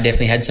 I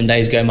definitely had some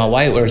days go my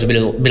way where it was a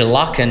bit of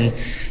luck, and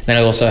then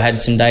I also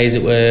had some days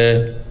that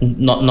were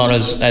not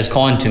as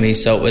kind to me.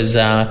 So it was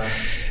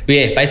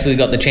basically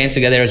got the chance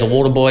to go there as a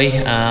water boy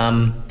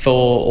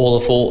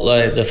for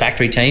the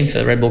factory team, for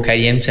the Red Bull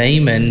KTM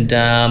team. And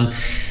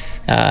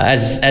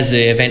as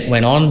the event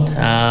went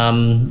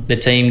on, the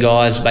team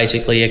guys,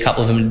 basically a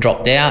couple of them had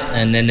dropped out,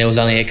 and then there was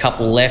only a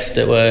couple left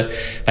that were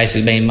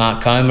basically being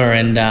Mark Comer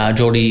and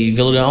Jordi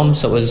Villadom.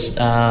 So it was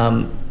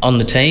on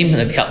the team,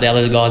 and a couple of the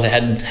other guys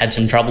that had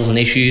some troubles and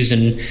issues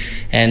and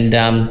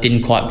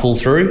didn't quite pull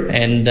through.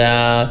 And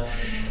to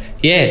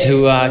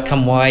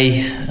come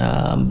away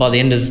by the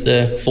end of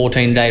the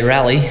 14-day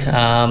rally,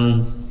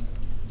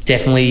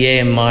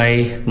 definitely,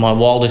 my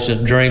wildest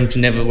of dreams,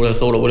 never would have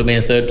thought it would have been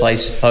a third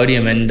place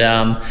podium. And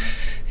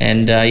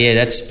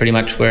that's pretty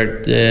much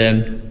where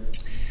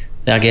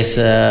I guess,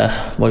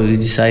 what would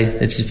you say?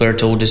 It's just where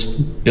it's all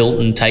just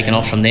built and taken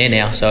off from there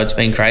now. So it's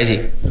been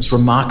crazy. It's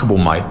remarkable,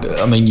 mate.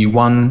 I mean, you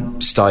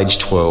won stage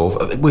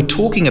 12. We're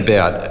talking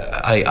about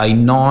a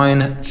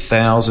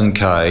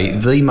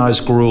 9,000K, the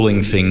most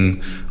gruelling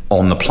thing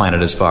on the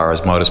planet as far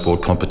as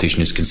motorsport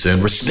competition is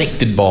concerned,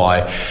 respected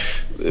by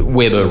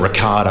Webber,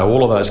 Ricardo,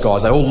 all of those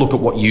guys. They all look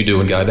at what you do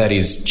and go, that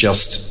is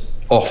just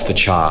off the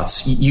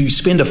charts. You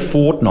spend a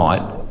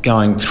fortnight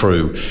going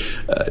through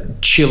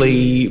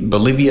Chile,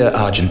 Bolivia,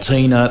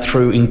 Argentina,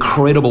 through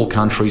incredible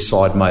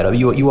countryside, mate.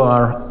 You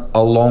are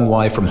a long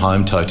way from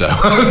home, Toto.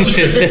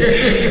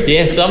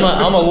 Yes, I'm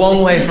a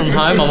long way from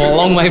home. I'm a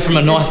long way from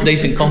a nice,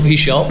 decent coffee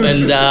shop,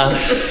 and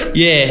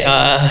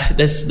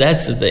that's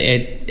the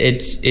thing.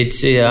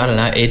 It's I don't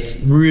know. It's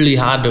really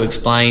hard to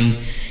explain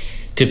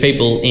to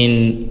people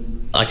in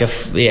like a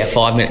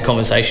 5-minute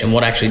conversation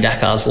what actually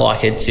Dakar's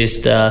like. It's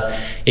just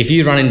if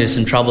you run into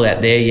some trouble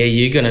out there,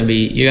 you're gonna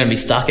be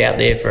stuck out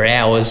there for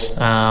hours,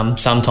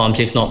 sometimes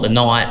if not the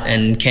night,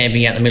 and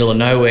camping out in the middle of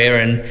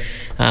nowhere. And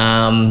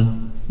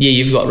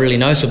you've got really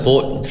no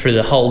support through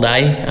the whole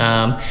day.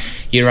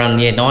 You run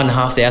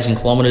 9,500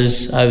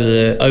 kilometres over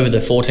the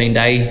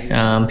 14-day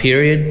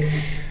period.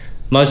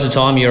 Most of the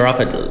time you're up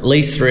at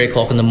least 3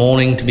 o'clock in the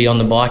morning to be on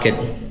the bike at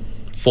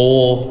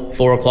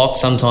 4 o'clock.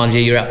 Sometimes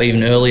you're up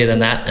even earlier than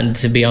that and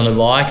to be on the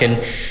bike.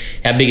 And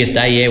our biggest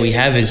day we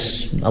have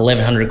is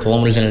 1,100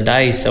 kilometres in a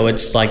day. So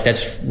it's like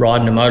that's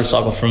riding a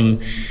motorcycle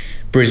from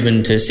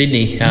Brisbane to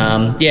Sydney.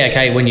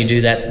 When you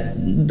do that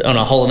on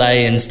a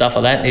holiday and stuff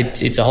like that,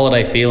 it's a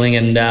holiday feeling,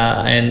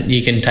 and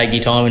you can take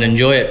your time and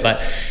enjoy it. But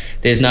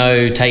there's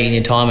no taking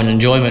your time and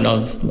enjoyment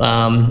of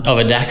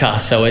a Dakar.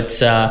 So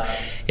it's a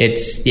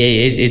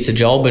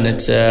job, and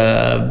it's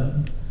a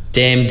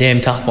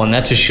damn tough one,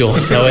 that's for sure.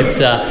 So it's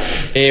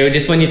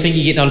just when you think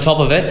you're getting on top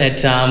of it,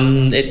 it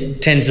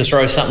tends to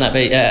throw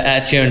something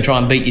at you and try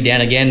and beat you down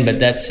again. But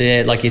that's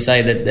like you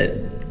say,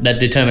 that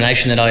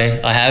determination that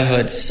I have.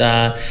 It's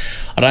I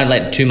don't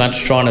let too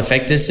much try and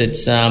affect us.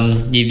 It's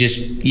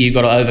you've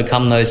got to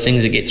overcome those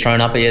things that get thrown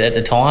up at you at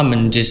the time,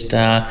 and just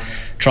try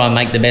and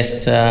make the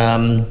best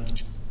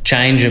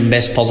change and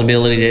best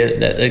possibility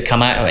that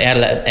come out of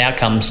that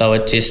outcome. So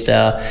it's just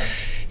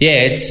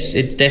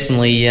it's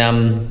definitely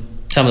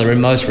some of the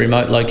most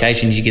remote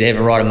locations you could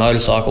ever ride a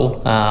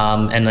motorcycle.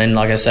 And then,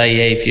 like I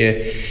say,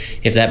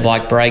 if that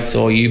bike breaks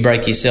or you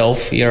break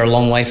yourself, you're a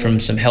long way from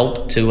some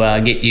help to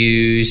get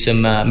you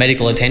some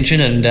medical attention.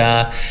 And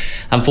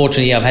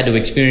unfortunately, I've had to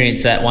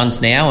experience that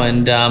once now.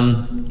 And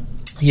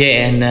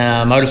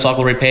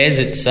motorcycle repairs,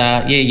 it's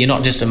you're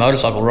not just a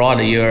motorcycle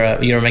rider,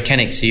 you're a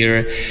mechanic, so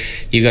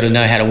you've got to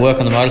know how to work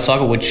on the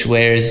motorcycle,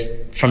 whereas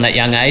from that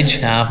young age,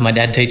 my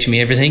dad teaching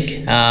me everything,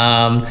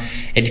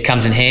 it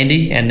comes in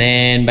handy. And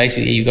then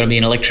basically you've got to be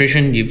an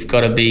electrician, you've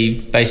got to be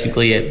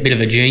basically a bit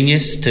of a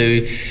genius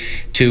to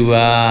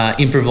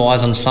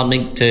improvise on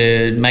something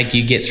to make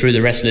you get through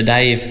the rest of the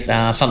day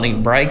if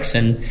something breaks.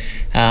 And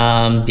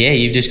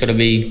you've just got to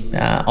be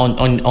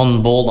on the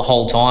ball the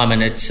whole time,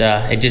 and it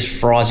just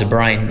fries the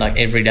brain like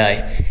every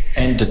day.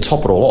 And to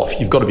top it all off,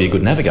 you've got to be a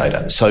good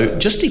navigator. So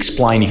just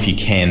explain, if you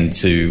can,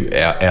 to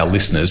our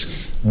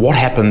listeners what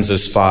happens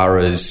as far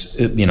as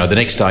the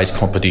next day's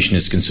competition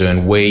is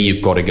concerned, where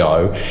you've got to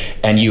go,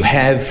 and you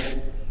have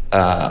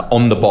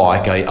on the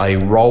bike a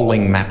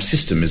rolling map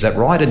system. Is that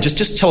right? And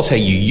just tell us how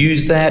you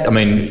use that. I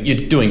mean,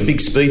 you're doing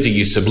big speeds. Are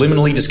you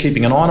subliminally just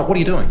keeping an eye on it? What are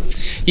you doing?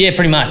 Yeah,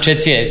 pretty much.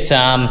 It's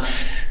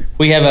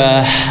we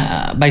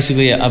have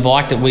basically a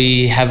bike that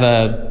we have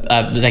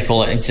they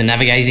call it's a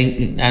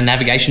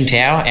navigation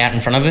tower out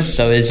in front of us.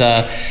 So there's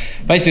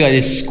basically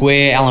this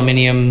square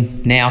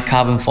aluminium, now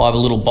carbon fibre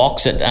little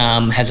box that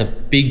has a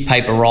big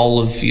paper roll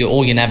of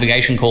all your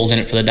navigation calls in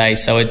it for the day.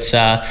 So it's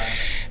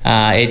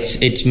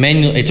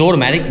manual. It's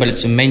automatic, but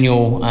it's a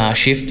manual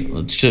shift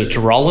to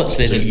roll it.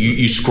 So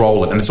you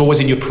scroll it, and it's always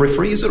in your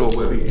periphery, is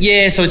it?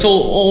 Yeah, so it's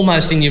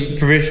almost in your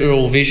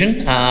peripheral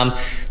vision.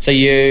 So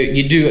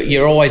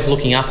you're always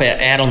looking up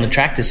out on the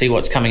track to see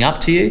what's coming up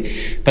to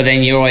you, but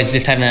then you're always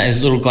just having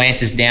those little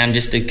glances down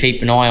just to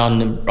keep an eye on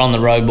the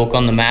road book,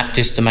 on the map,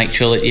 just to make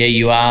sure that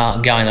you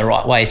are going the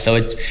right way. So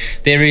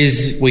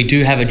we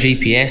do have a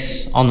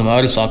GPS on the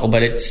motorcycle,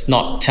 but it's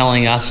not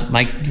telling us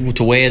make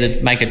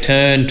a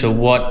turn to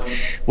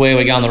where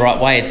we're going the right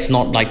way. It's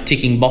not like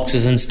ticking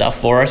boxes and stuff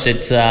for us.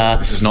 It's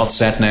this is not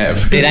sat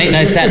nav. It ain't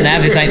no sat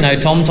nav. This ain't no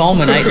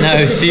TomTom. It ain't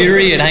no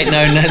Siri. It ain't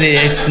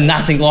it's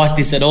nothing like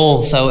this at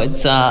all. So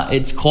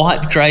it's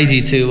quite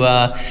crazy to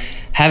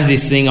have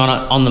this thing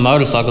on the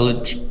motorcycle.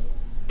 It's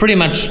pretty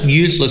much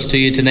useless to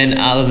you to then,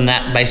 other than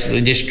that,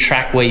 basically just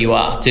track where you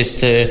are, just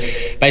to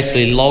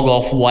basically log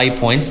off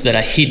waypoints that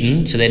are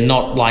hidden, so they're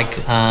not like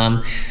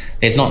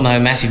there's not no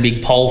massive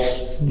big pole,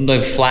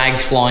 no flag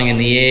flying in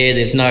the air,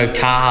 there's no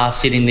car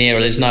sitting there,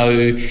 or there's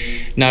no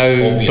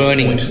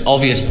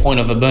obvious point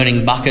of a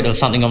burning bucket or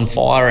something on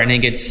fire, and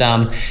it's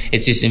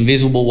this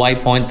invisible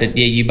waypoint that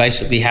you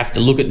basically have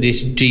to look at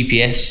this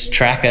GPS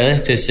tracker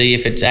to see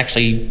if it's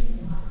actually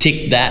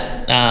tick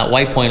that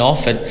waypoint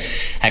off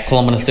at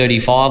kilometre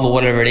 35 or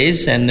whatever it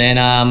is, and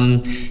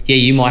then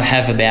you might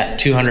have about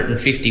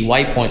 250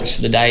 waypoints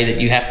for the day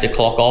that you have to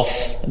clock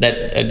off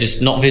that are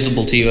just not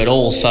visible to you at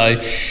all. So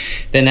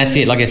then that's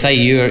it. Like I say,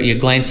 you're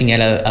glancing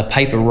at a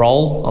paper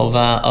roll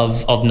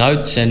of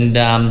notes, and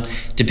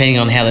depending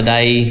on how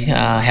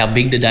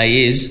big the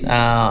day is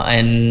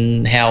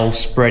and how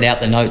spread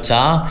out the notes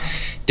are,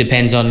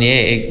 depends on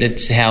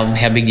that's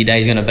how big your day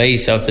is going to be.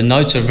 So if the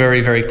notes are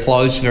very, very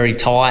close, very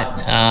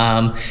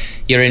tight,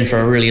 you're in for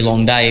a really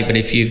long day. But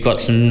if you've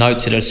got some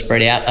notes that are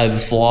spread out over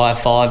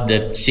 5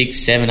 to 6,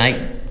 7,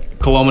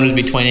 8 kilometres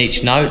between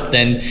each note,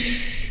 then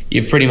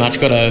you've pretty much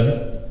got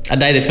a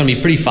day that's going to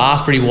be pretty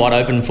fast, pretty wide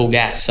open and full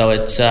gas. So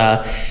it's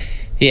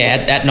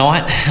at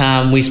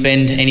night we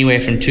spend anywhere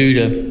from 2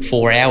 to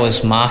 4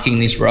 hours marking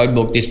this road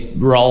book, this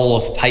roll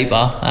of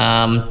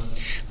paper.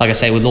 Like I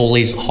say, with all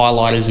these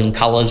highlighters and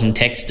colours and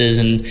textures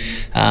and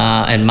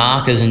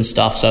markers and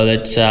stuff, so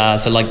that's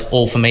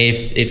all for me.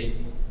 If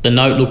the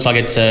note looks like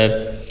it's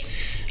a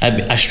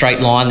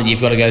straight line that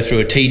you've got to go through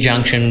a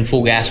T-junction,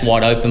 full gas,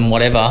 wide open,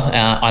 whatever,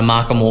 I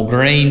mark them all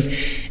green.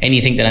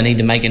 Anything that I need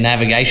to make a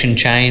navigation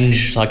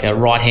change, like a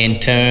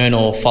right-hand turn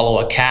or follow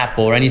a cap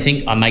or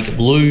anything, I make it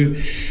blue.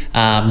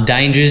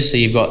 Dangers, so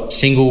you've got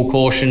single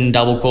caution,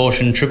 double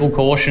caution, triple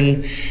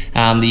caution,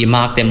 that you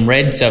mark them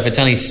red. So if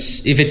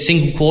it's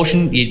single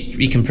caution,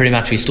 you can pretty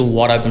much be still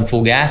wide open,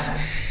 full gas.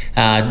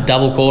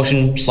 Double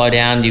caution, slow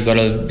down, you've got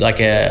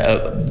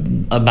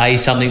to obey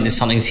something,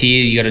 something's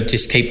here, you got to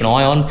just keep an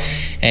eye on.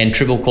 And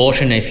triple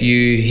caution, if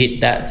you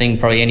hit that thing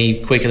probably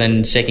any quicker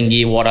than second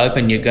gear wide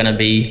open, you're going to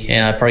be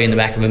probably in the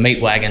back of a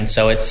meat wagon.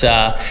 So it's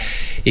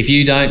if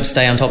you don't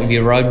stay on top of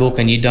your road book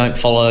and you don't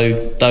follow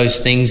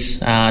those things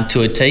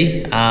to a T,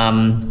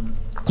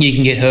 you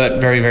can get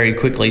hurt very, very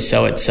quickly.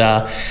 So it's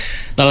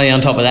not only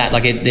on top of that,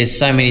 there's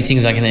so many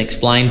things I can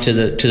explain to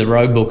the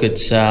road book.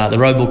 It's the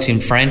road book's in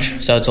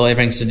French, so it's all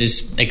everything's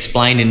just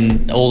explained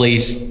in all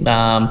these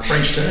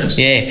French terms.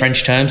 Yeah,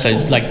 French terms. So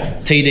like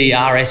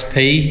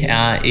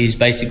TDRSP is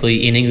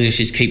basically in English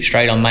is keep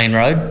straight on main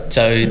road.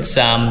 So it's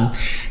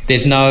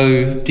there's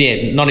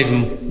not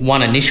even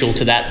one initial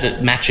to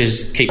that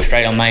matches keep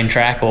straight on main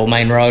track or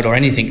main road or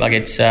anything. Like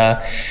it's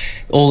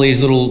all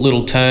these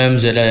little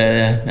terms that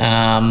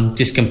are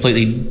just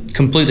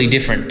completely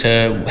different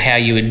to how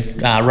you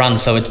would run.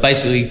 So it's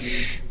basically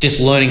just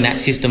learning that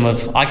system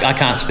of I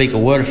can't speak a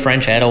word of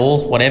French at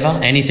all, whatever,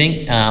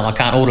 anything. I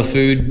can't order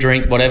food,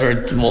 drink,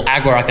 whatever. Well,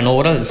 agua I can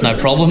order, it's no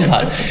problem.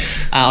 But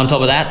on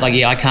top of that,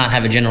 I can't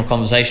have a general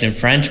conversation in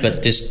French,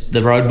 but just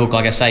the road book,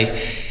 like I say,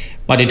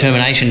 my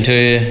determination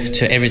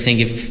to everything.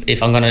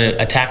 If I'm going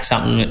to attack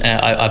something,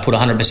 I put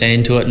 100%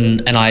 into it,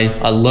 and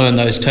I learn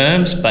those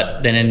terms.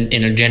 But then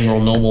in a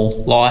general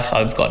normal life,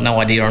 I've got no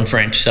idea on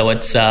French, so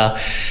it's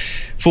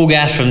full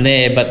gas from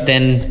there. But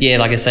then,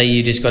 like I say,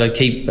 you just got to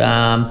keep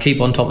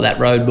on top of that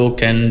road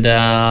book, and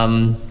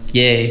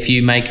if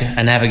you make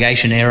a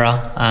navigation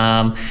error,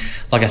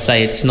 like I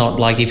say, it's not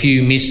like if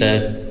you miss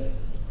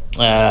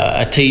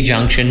a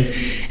T-junction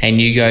and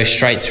you go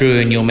straight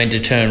through and you're meant to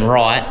turn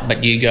right,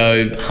 but you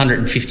go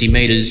 150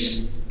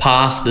 metres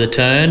past the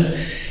turn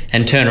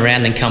and turn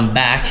around and come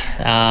back,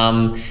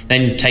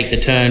 then take the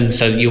turn,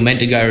 so you're meant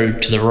to go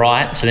to the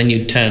right, so then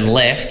you turn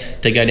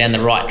left to go down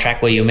the right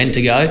track where you're meant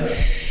to go.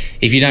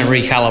 If you don't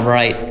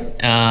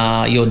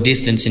recalibrate your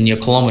distance and your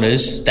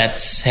kilometres,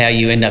 that's how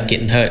you end up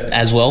getting hurt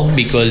as well,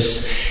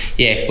 because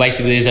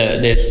basically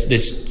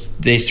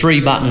there's 3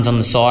 buttons on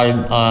the side,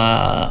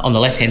 on the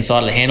left-hand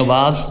side of the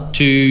handlebars,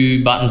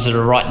 2 buttons that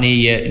are right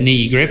near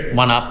your grip,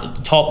 one up at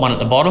the top, one at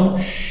the bottom,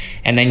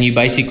 and then you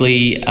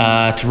basically,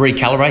 to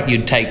recalibrate,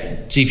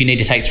 so if you need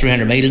to take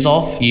 300 metres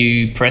off,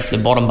 you press the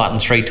bottom button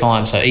 3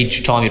 times. So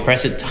each time you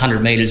press it, it's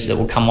 100 metres that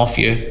will come off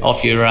your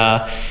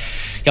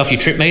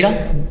trip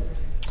meter.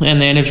 And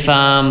then if,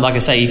 like I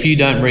say, if you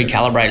don't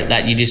recalibrate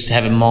that, you just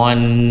have a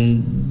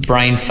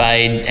brain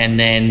fade, and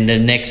then the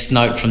next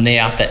note from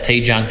there after that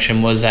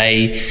T-junction was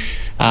a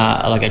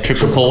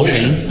triple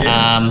caution.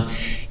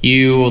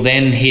 You will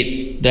then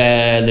hit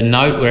the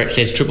note where it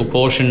says triple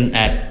caution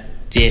at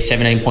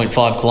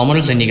 17.5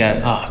 kilometres, and you go,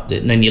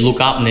 and then you look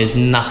up and there's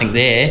nothing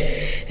there,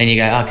 and you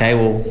go, okay,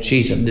 well,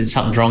 geez, there's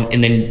something wrong,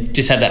 and then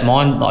just have that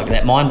mind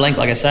blank,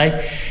 like I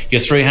say.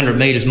 You're 300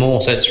 metres more,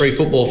 so it's 3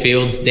 football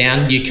fields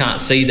down. You can't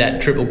see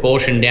that triple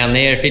caution down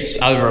there if it's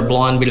over a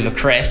blind bit of a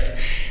crest,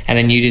 and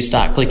then you just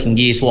start clicking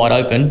gears wide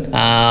open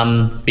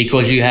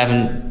because you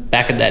haven't,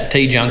 back at that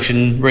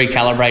T-junction,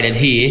 recalibrated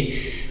here.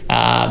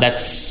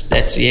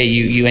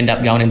 You end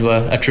up going into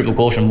a triple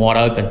caution wide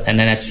open, and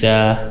then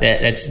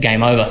that's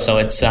game over. So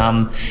it's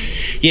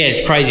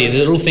it's crazy. The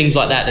little things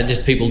like that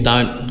just people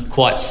don't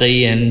quite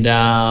see and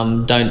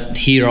don't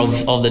hear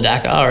of the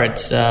Dakar.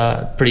 It's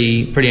a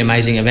pretty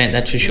amazing event,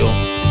 that's for sure.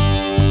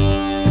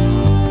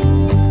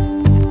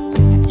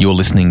 You're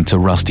listening to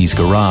Rusty's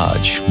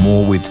Garage.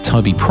 More with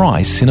Toby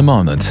Price in a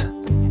moment.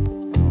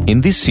 In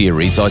this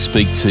series, I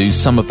speak to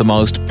some of the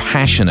most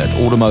passionate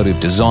automotive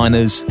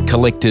designers,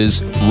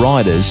 collectors,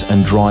 riders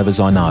and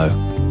drivers I know.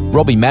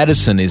 Robbie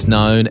Madison is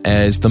known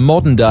as the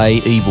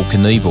modern-day Evel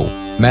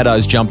Knievel.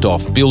 Maddo's jumped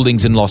off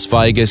buildings in Las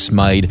Vegas,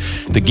 made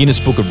the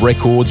Guinness Book of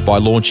Records by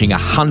launching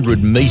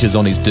 100 metres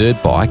on his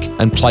dirt bike,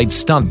 and played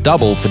stunt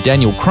double for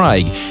Daniel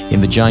Craig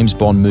in the James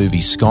Bond movie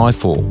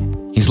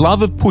Skyfall. His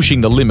love of pushing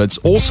the limits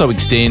also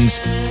extends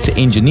to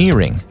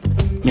engineering.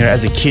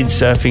 As a kid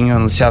surfing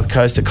on the south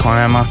coast of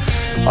Kiama,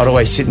 I'd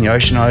always sit in the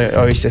ocean.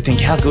 I used to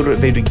think, how good would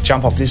it be to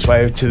jump off this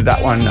way to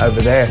that one over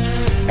there?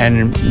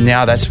 And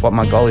now that's what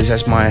my goal is.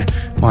 That's my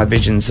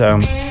vision. So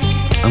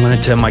I'm going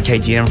to turn my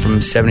KTM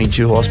from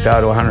 72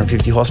 horsepower to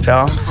 150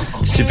 horsepower,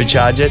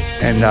 supercharge it,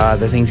 and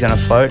the thing's going to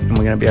float, and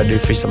we're going to be able to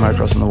do freestyle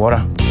motocross on the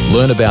water.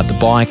 Learn about the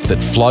bike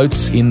that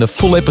floats in the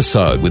full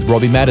episode with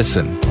Robbie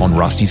Madison on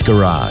Rusty's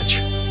Garage.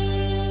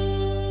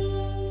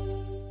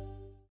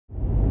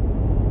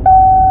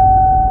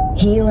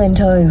 Heel and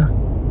toe.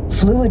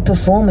 Fluid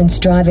performance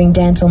driving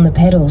dance on the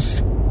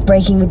pedals.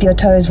 Braking with your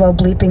toes while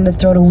bleeping the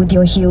throttle with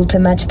your heel to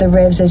match the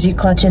revs as you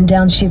clutch and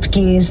downshift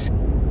gears.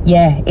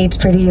 Yeah, it's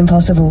pretty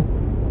impossible.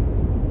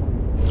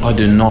 I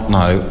do not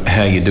know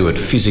how you do it.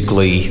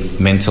 Physically,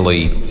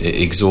 mentally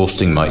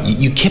exhausting, mate.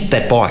 You kept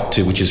that bike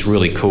too, which is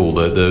really cool.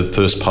 The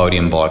first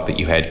podium bike that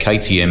you had,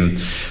 KTM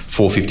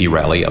 450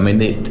 Rally. I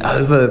mean,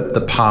 over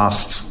the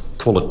past,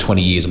 call it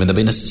 20 years, I mean, they've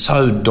been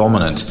so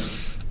dominant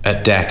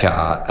at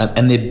Dakar,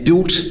 and they're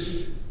built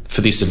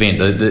for this event.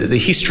 The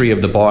history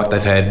of the bike,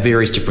 they've had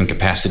various different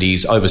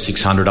capacities, over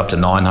 600 up to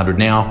 900,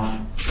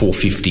 now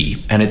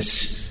 450, and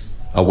it's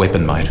a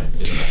weapon, mate.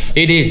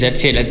 It is,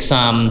 that's it. It's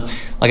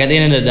like at the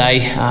end of the day,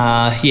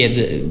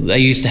 they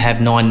used to have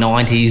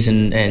 990s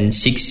and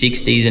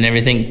 660s and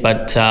everything,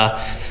 but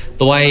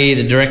the way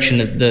the direction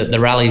that the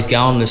rally's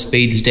going, the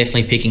speed is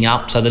definitely picking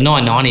up. So the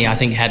 990, I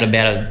think, had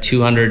about a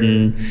 200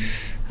 and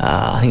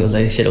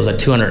they said it was a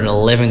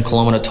 211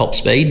 kilometre top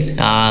speed.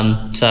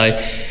 So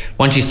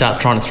once you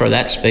start trying to throw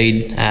that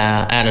speed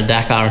out of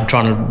Dakar and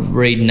trying to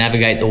read and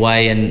navigate the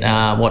way and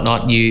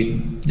whatnot,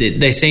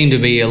 there seemed to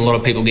be a lot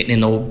of people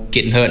getting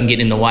hurt and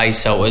getting in the way.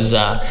 So it was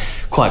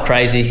quite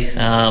crazy.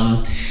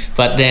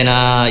 But then,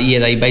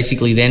 they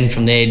basically then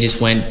from there just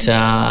went to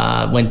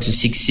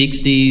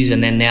 660s,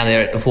 and then now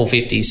they're at the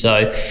 450s.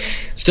 So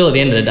still at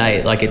the end of the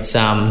day, like it's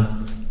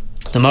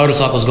the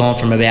motorcycle's gone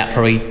from about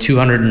probably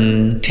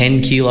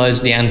 210 kilos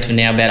down to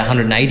now about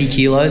 180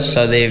 kilos.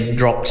 So they've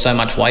dropped so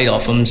much weight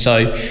off them.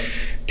 So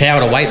power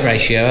to weight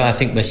ratio, I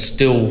think we're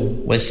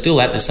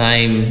still at the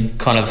same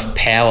kind of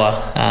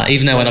power,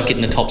 even though we're not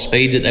getting the top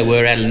speeds that they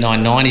were at in the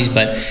 990s,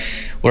 but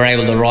we're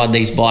able to ride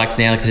these bikes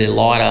now because they're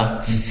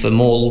lighter for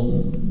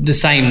more the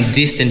same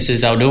distance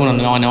as they were doing on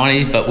the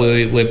 990s, but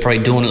we're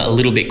probably doing it a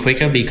little bit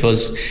quicker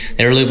because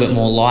they're a little bit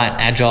more light,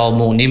 agile,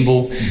 more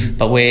nimble.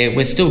 But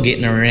we're still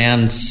getting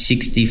around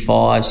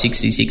 65,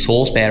 66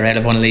 horsepower out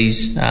of one of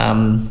these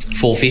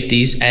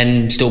 450s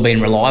and still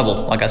being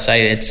reliable. Like I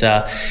say, it's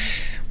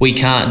we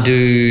can't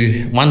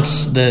do,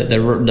 once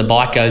the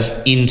bike goes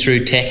in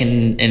through tech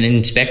and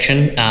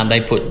inspection,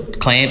 they put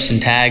clamps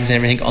and tags and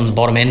everything on the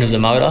bottom end of the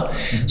motor.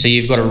 So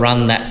you've got to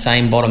run that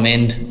same bottom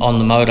end on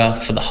the motor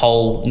for the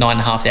whole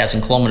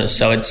 9,500 kilometres.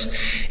 So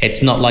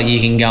it's not like you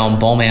can go and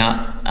bomb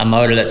out a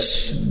motor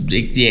that's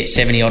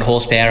 70 odd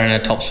horsepower and a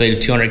top speed of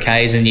 200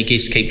 k's and you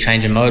just keep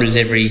changing motors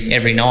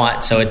every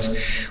night. So it's,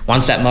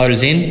 once that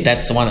motor's in,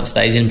 that's the one that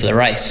stays in for the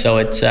race. So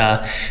it's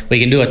we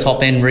can do a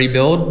top end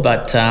rebuild,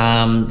 but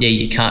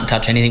you can't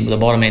touch anything with the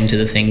bottom end to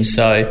the thing.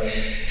 So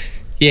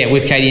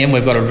with KTM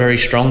we've got a very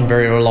strong,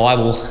 very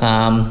reliable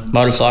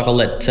motorcycle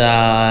that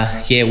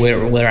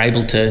we're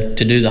able to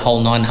do the whole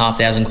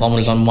 9,500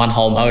 kilometres on one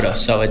whole motor.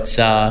 So it's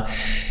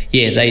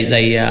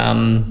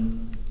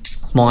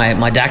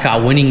my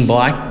Dakar winning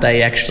bike,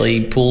 they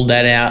actually pulled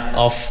that out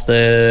off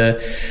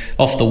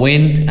the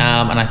win,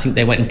 and I think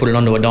they went and put it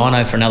onto a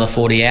dyno for another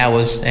 40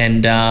 hours,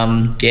 and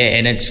and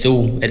it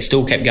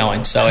still kept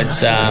going. So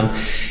it's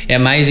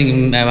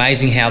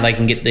amazing how they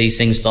can get these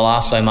things to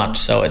last so much.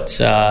 So it's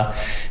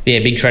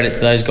big credit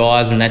to those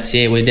guys, and that's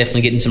we're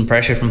definitely getting some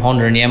pressure from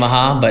Honda and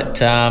Yamaha, but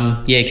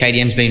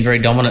KTM's been very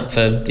dominant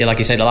for like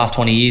you said, the last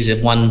 20 years.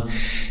 They've won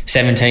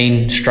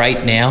 17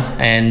 straight now,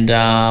 and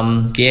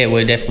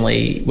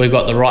we've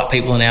got the right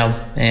people in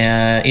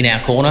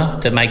our corner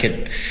to make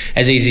it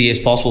as easy as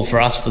possible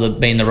for us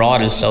being the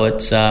riders. So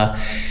it's not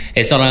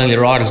only the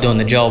riders doing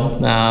the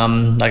job.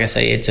 Like I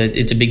say, it's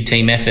a big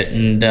team effort,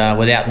 and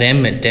without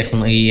them, it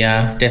definitely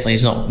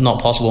is not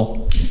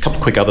possible. A couple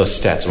of quick other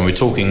stats. When we're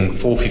talking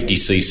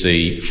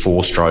 450cc,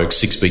 4-stroke,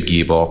 6-speed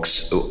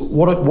gearbox,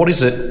 what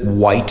is it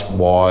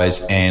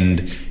weight-wise,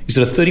 and is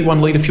it a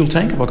 31-litre fuel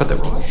tank? Have I got that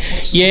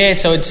right? Yeah,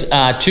 so it's 2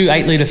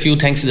 8-litre fuel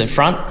tanks at the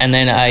front, and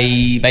then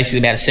basically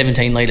about a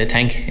 17-litre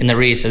tank in the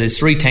rear. So there's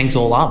 3 tanks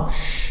all up,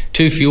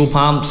 2 fuel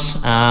pumps.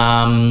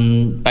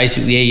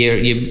 Basically,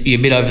 you're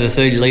a bit over the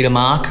 30-litre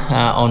mark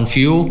on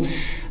fuel.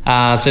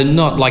 So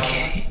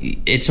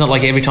it's not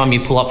like every time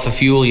you pull up for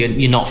fuel,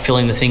 you're not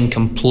filling the thing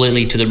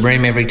completely to the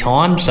brim every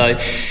time. So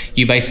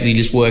you basically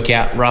just work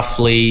out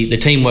roughly, the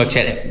team works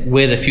out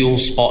where the fuel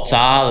spots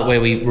are, where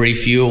we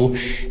refuel,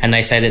 and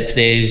they say that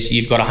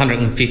you've got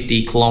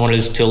 150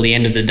 kilometres till the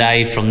end of the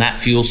day from that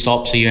fuel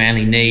stop, so you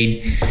only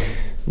need,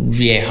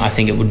 I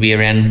think it would be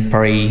around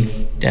probably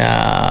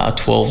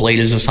 12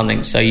 litres or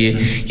something. So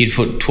you'd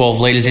put 12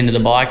 litres into the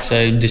bike,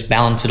 so just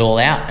balance it all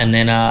out, and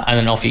then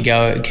off you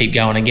go, keep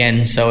going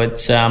again. So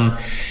it's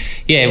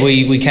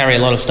we carry a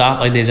lot of stuff.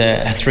 Like there's a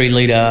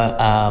 3-litre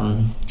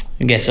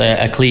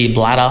a clear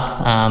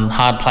bladder,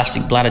 hard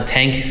plastic bladder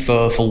tank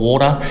for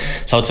water.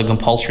 So it's a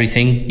compulsory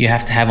thing you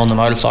have to have on the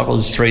motorcycle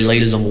is 3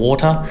 litres of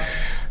water.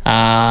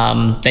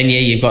 Then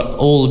you've got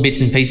all the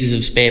bits and pieces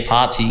of spare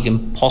parts that you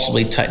can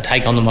possibly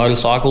take on the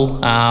motorcycle.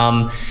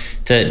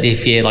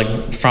 If you're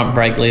like front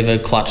brake lever,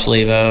 clutch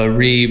lever,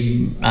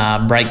 rear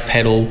brake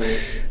pedal,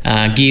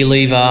 gear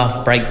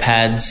lever, brake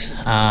pads,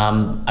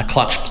 a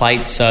clutch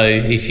plate. So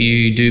if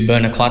you do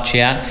burn a clutch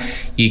out,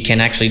 you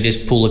can actually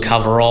just pull the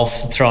cover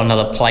off, throw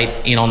another plate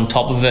in on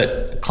top of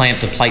it,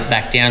 clamp the plate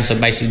back down, so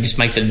basically just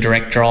makes it a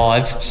direct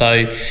drive.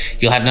 So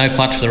you'll have no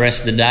clutch for the rest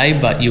of the day,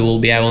 but you will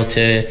be able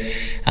to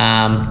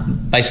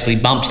basically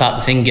bump start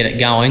the thing, get it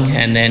going,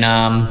 and then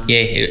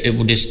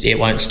it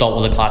won't stop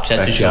with the clutch.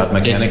 That's backyard for sure.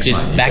 Mechanics, it's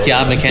just mate.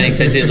 backyard mechanics.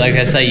 That's it. Like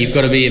I say, you've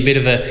got to be a bit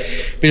of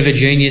a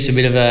genius, a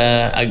bit of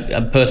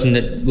a person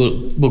that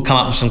will come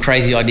up with some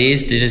crazy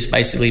ideas to just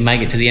basically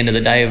make it to the end of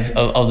the day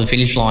of the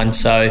finish line.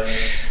 So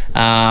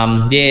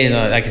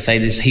like I say,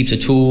 there's heaps of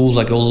tools,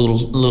 like all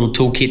little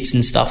tool kits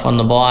and stuff on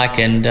the bike,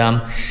 and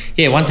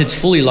once it's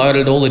fully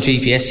loaded, all the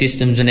GPS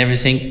systems and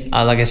everything,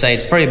 like I say,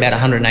 it's probably about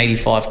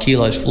 185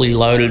 kilos fully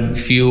loaded,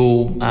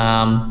 fuel,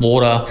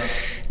 water.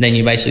 Then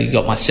you basically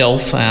got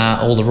myself,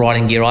 all the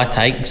riding gear I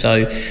take,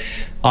 so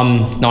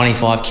I'm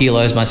 95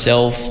 kilos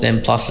myself,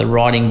 then plus the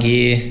riding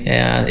gear.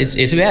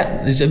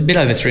 It's a bit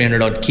over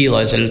 300 odd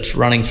kilos that it's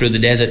running through the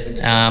desert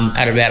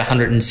at about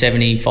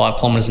 175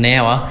 kilometres an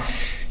hour.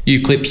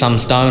 You clip some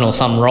stone or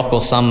some rock or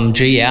some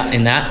G out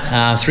in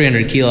that,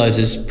 300 kilos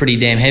is pretty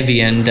damn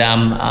heavy, and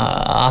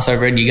arse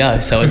over head you go.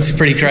 So it's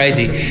pretty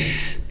crazy.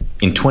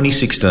 In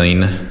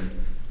 2016,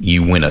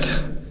 you win it.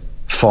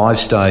 5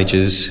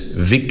 stages,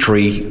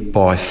 victory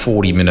by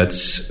 40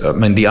 minutes. I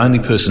mean, the only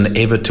person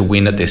ever to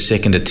win at their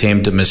second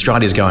attempt. I mean,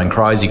 Australia's going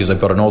crazy because they've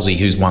got an Aussie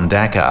who's won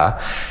Dakar.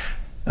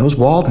 It was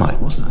wild, mate,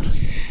 wasn't it?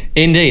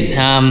 Indeed.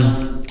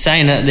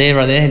 Saying that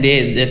right there,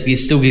 it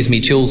still gives me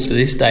chills to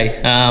this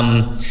day.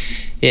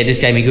 It just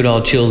gave me good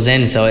old chills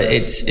then. So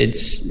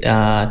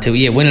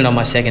winning on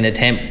my second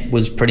attempt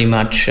was pretty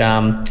much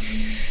another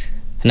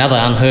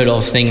unheard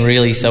of thing,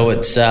 really. So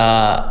it's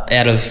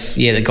out of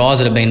the guys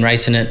that have been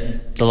racing it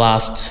the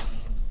last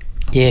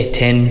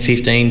 10,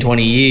 15,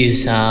 20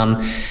 years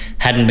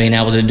hadn't been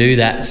able to do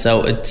that.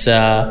 So it's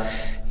to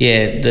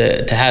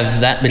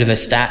have that bit of a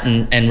stat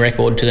and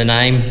record to the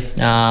name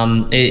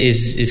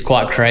is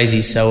quite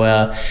crazy. So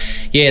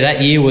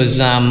that year was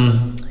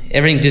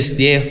everything just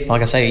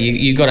like I say,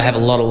 you got to have a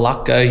lot of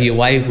luck go your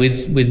way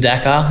with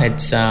Dakar.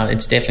 It's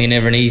definitely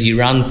never an easy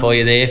run for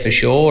you there, for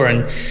sure.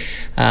 And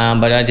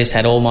but I just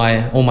had all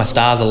my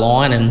stars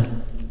align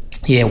and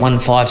won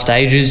 5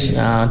 stages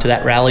to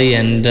that rally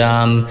and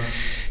come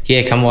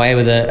away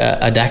with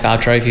a Dakar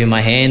trophy in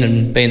my hand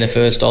and being the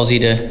first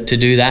Aussie to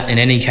do that in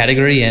any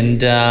category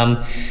and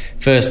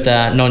first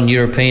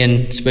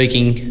non-European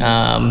speaking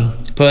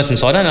person.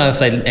 So I don't know if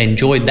they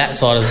enjoyed that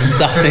side of the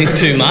stuff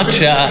too much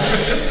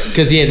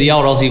because the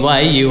old Aussie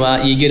way, you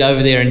get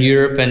over there in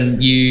Europe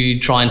and you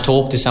try and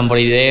talk to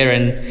somebody there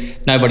and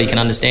nobody can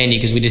understand you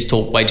because we just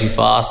talk way too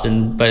fast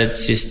but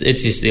it's just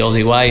the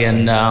Aussie way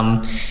and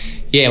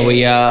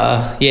we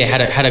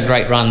had a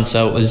great run.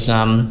 So it was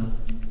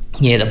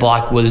the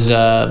bike was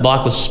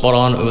spot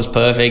on. It was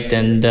perfect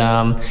and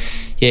got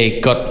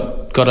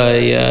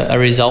a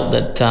result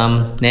that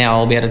now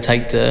I'll be able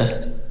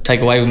to take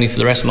away with me for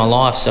the rest of my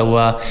life.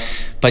 So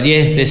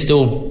there's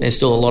still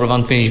a lot of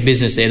unfinished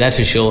business there, that's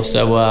for sure.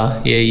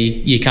 So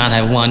you can't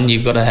have one,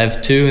 you've got to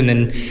have 2 and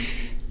then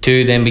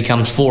 2 then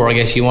becomes 4. I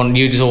guess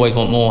you just always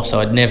want more, so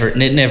it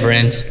never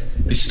ends.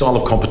 This style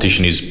of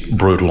competition is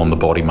brutal on the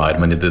body, mate. I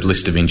mean, the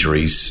list of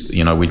injuries,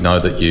 we know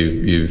that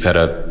you've had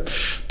a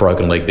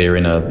broken leg there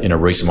in a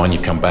recent one.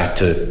 You've come back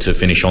to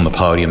finish on the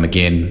podium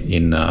again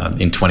in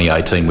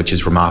 2018, which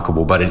is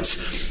remarkable, but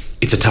it's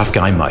a tough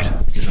game, mate,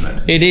 isn't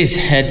it? It is.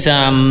 It's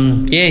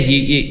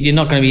you're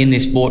not going to be in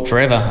this sport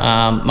forever.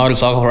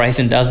 Motorcycle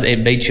racing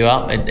it beats you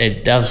up.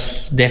 It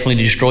does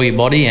definitely destroy your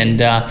body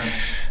and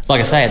like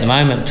I say, at the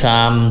moment,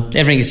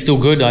 everything is still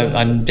good.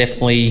 I'm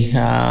definitely,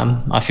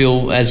 I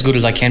feel as good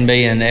as I can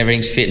be and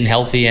everything's fit and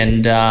healthy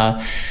and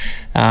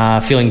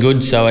feeling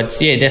good. So it's,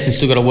 definitely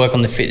still got to work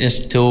on the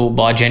fitness till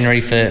by January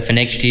for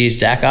next year's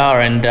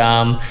Dakar. And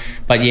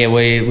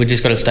we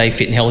just got to stay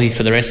fit and healthy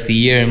for the rest of the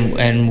year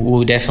and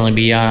we'll definitely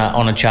be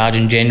on a charge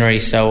in January.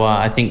 So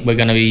I think we're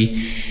going to be,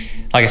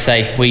 like I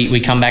say,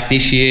 we come back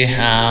this year.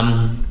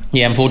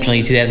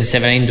 Unfortunately,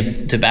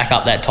 2017 to back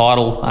up that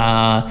title.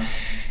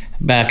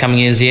 Coming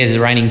in as the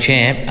reigning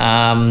champ,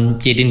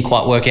 it didn't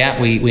quite work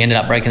out. We ended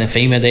up breaking the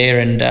femur there,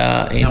 and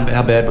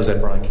how bad was that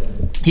break?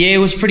 Yeah, it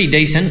was pretty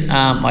decent.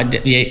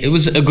 It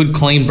was a good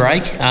clean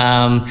break.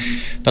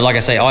 But like I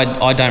say,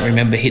 I don't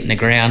remember hitting the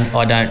ground.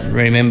 I don't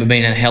remember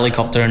being in a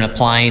helicopter and a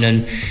plane,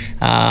 and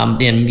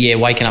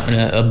waking up in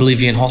an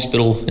oblivion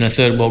hospital in a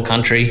third world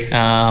country.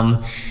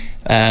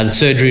 The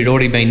surgery had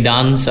already been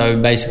done,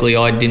 so basically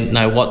I didn't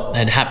know what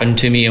had happened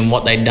to me and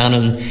what they'd done,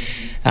 and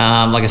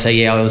like I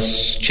say, I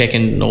was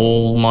checking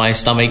all my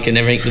stomach and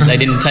everything. They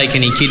didn't take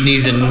any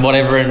kidneys and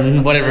whatever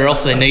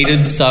else they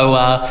needed. So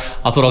I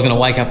thought I was going to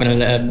wake up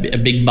in a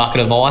big bucket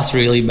of ice,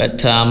 really.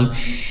 But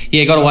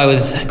got away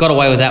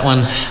with that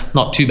one.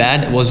 Not too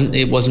bad.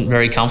 It wasn't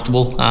very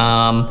comfortable.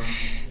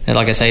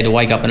 Like I say, to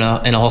wake up in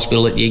a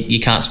hospital that you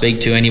can't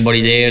speak to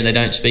anybody there. They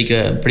don't speak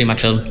pretty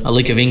much a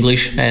lick of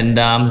English, and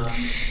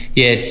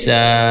it's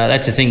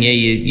that's the thing.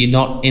 You're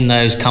not in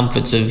those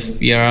comforts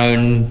of your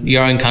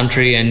own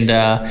country and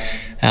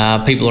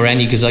people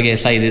around you, because like I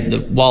say,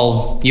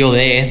 while you're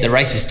there, the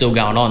race is still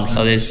going on.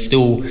 So there's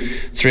still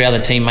 3 other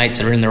teammates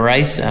that are in the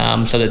race.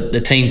 So that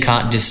the team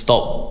can't just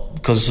stop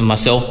because of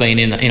myself being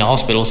in a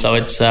hospital. So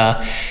it's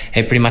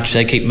pretty much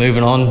they keep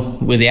moving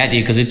on without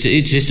you, because it's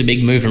just a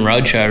big moving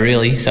roadshow,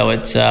 really. So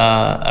it's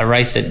a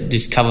race that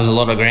just covers a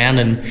lot of ground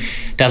and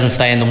doesn't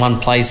stay in the one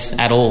place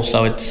at all.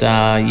 So it's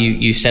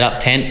you set up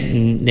tent,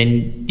 and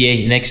then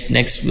next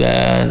night's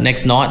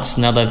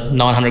another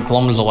 900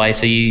 kilometres away.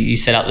 So you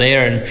set up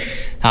there, and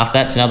after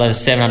that's another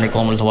 700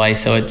 kilometres away.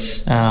 So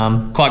it's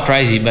quite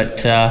crazy, but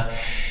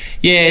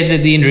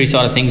the injury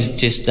side of things,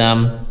 just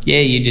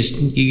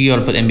you got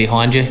to put them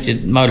behind you.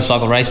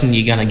 Motorcycle racing,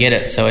 you're going to get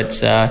it. So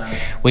it's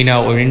we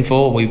know what we're in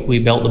for. We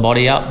built the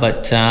body up,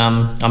 but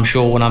I'm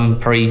sure when I'm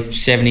probably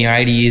 70 or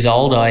 80 years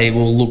old, I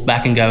will look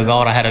back and go,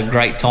 God, I had a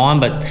great time,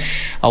 but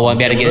I won't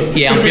be able to get.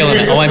 Yeah, I'm feeling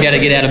it. I won't be able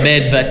to get out of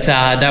bed, but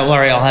don't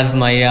worry, I'll have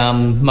my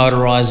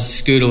motorised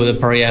scooter with a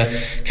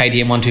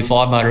KTM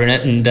 125 motor in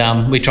it, and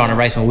we're trying to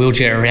race my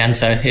wheelchair around.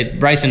 So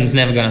racing's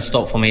never going to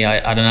stop for me.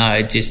 I don't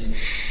know.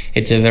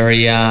 It's a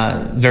very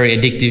very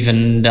addictive,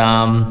 and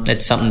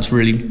it's something that's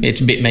really, it's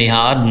bit me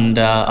hard, and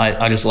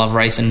I just love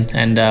racing,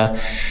 and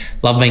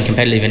love being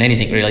competitive in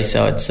anything really.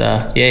 So it's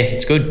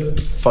good.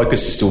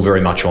 Focus is still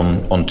very much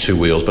on two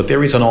wheels, but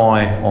there is an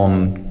eye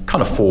on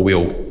kind of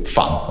four-wheel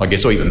fun, I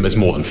guess, or even it's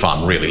more than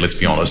fun, really, let's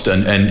be honest.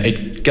 And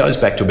it goes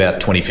back to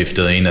about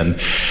 2015 and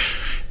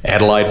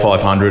Adelaide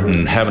 500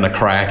 and having a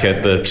crack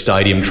at the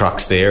stadium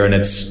trucks there, and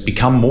it's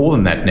become more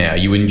than that now.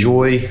 You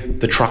enjoy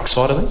the truck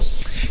side of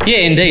this? Yeah,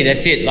 indeed,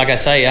 that's it. Like I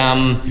say,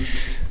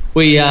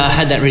 we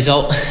had that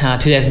result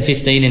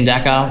 2015 in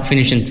Dakar,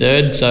 finishing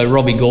third. So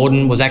Robbie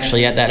Gordon was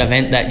actually at that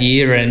event that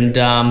year, and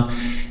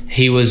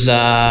he was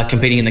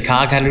competing in the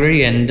car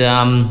category. And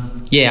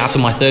after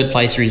my third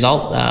place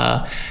result,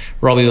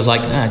 Robbie was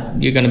like,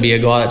 you're going to be a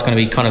guy that's going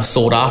to be kind of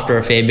sought after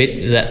a fair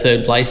bit. That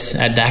third place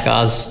at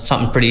Dakar's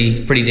something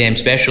pretty damn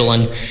special.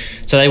 And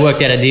so they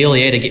worked out a deal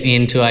to get me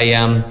into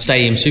a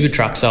stadium super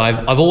truck. So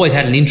I've always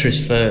had an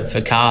interest for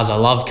cars. I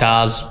love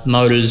cars,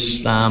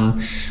 motors,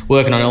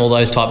 working on all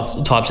those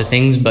types of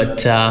things,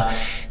 but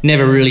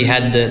never really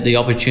had the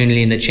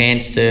opportunity and the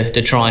chance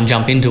to try and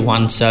jump into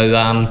one. So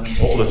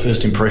what were the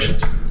first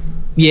impressions?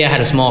 Yeah, it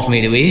had a smile for me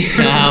to hear.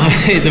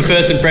 The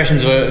first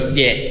impressions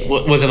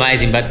was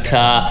amazing, but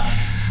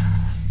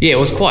it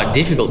was quite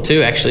difficult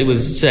too, actually,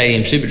 with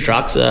stadium super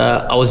trucks.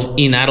 I was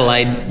in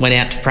Adelaide, went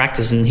out to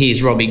practice, and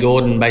here's Robbie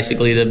Gordon,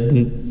 basically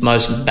the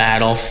most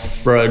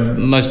badass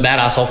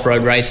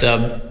off-road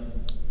racer,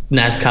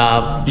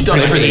 NASCAR. He's done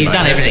everything.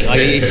 I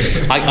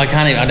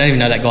don't even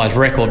know that guy's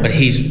record, but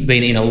he's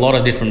been in a lot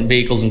of different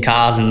vehicles and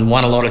cars and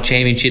won a lot of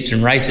championships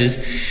and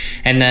races.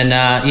 And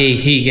then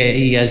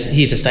he goes,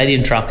 here's a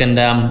stadium truck, and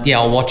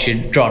I'll watch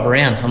you drive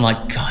around. I'm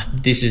like,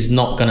 God, this is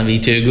not going to be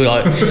too good.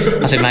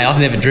 I said, mate,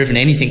 I've never driven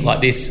anything like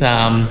this.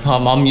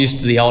 I'm used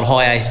to the old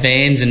Hi-Ace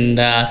vans and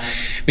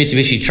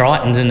Mitsubishi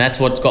Tritons, and that's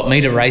what's got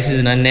me to races.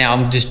 And then now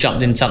I'm just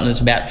jumped in something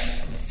that's about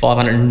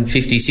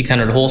 550,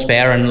 600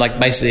 horsepower and like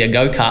basically a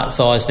go-kart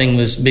size thing,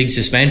 was big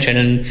suspension.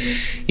 And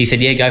he said,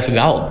 go for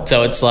gold.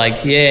 So it's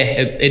like,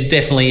 it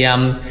definitely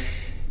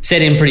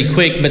set in pretty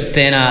quick. But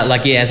then,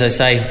 as I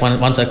say,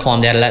 once I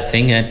climbed out of that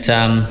thing,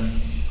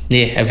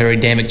 a very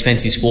damn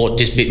expensive sport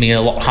just bit me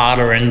a lot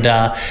harder. And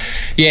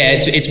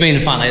it's been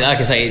fun. Like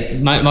I say,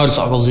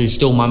 motorcycles is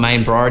still my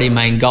main priority,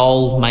 main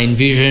goal, main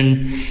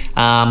vision.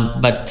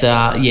 But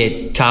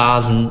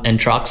cars and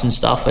trucks and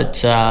stuff,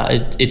 it's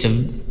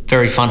a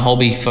very fun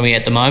hobby for me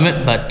at the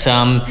moment, but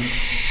I'm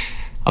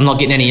not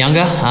getting any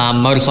younger.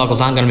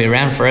 Motorcycles aren't going to be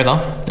around forever,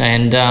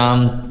 and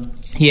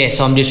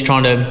so I'm just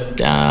trying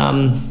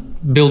to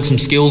build some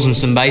skills and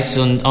some base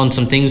on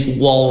some things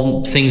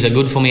while things are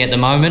good for me at the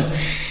moment,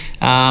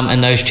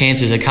 and those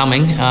chances are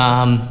coming.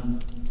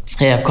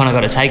 I've kind of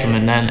got to take them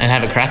and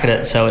have a crack at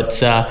it. So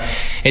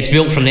it's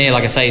built from there,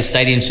 like I say,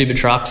 stadium super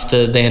trucks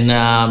to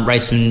then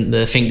racing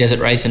the Fink Desert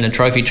Race in a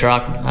trophy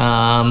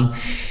truck.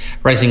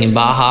 Racing in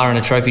Baja in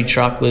a trophy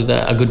truck with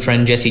a good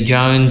friend, Jesse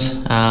Jones,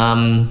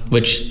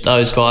 which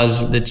those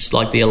guys, it's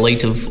like the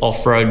elite of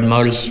off-road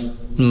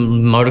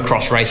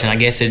motocross racing. I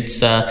guess it's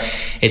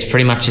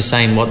pretty much the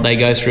same what they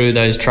go through,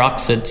 those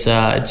trucks. It's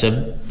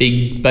a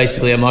big,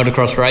 basically a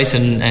motocross race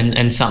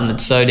and something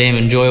that's so damn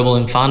enjoyable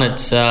and fun.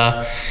 It's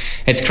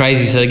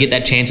crazy. So to get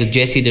that chance with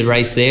Jesse to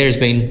race there has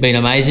been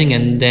amazing.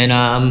 And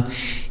then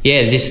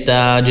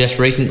just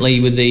recently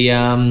with the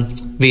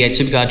V8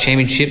 Supercar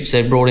Championships,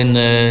 they've brought in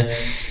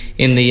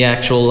the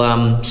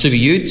actual Super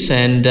Utes,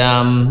 and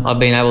I've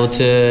been able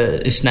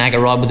to snag a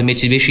ride with the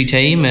Mitsubishi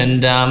team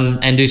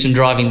and do some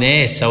driving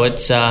there. So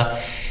it's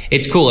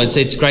cool.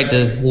 It's great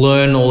to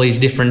learn all these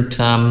different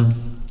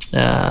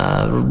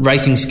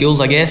racing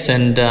skills, I guess.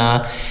 And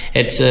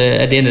it's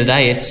at the end of the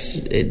day,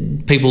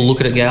 people look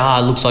at it and go,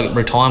 it looks like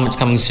retirement's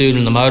coming soon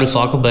in the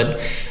motorcycle, but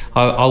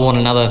I want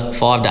another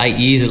 5 to 8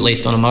 years at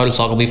least on a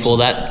motorcycle before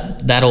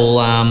that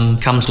all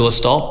comes to a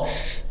stop.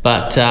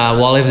 But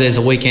while ever there's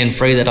a weekend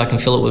free that I can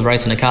fill it with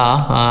racing a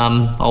car,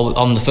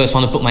 I'm the first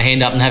one to put my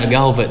hand up and have a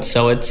go of it.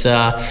 So it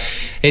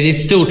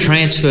still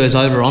transfers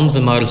over onto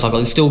the motorcycle.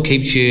 It still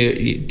keeps your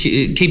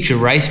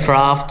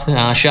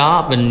racecraft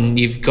sharp, and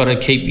you've got to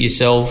keep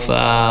yourself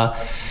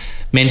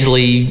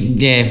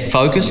mentally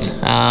focused.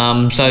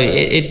 So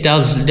it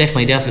does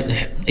definitely,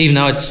 even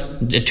though it's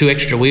 2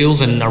 extra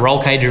wheels and a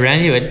roll cage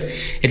around you,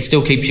 it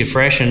still keeps you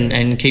fresh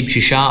and keeps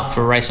you sharp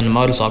for racing a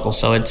motorcycle.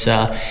 So it's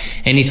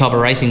any type of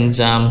racing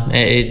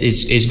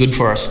is good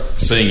for us.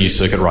 Seeing you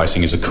circuit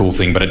racing is a cool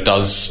thing, but it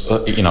does,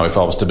 if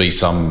I was to be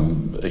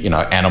some,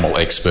 animal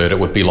expert, it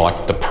would be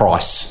like the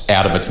Price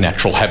out of its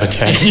natural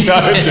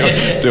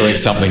habitat, doing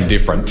something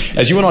different.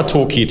 As you and I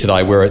talk here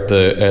today, we're at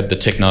the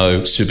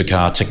Techno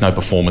Supercar, Techno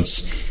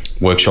Performance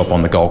workshop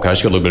on the Gold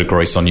Coast. You've got a little bit of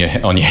grease on your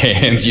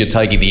hands. You're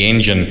taking the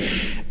engine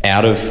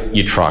out of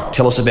your truck.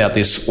 Tell us about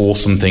this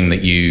awesome thing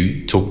that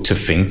you took to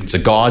Fink. It's a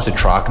geyser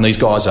truck, and these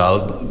guys are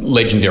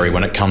legendary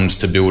when it comes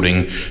to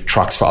building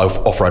trucks for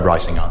off-road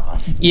racing,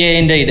 aren't they? Yeah,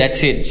 indeed,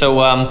 that's it.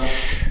 So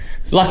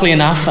Luckily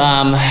enough,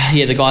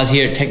 the guys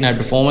here at Techno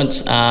Performance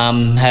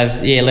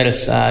have let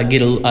us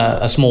get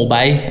a small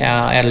bay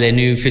out of their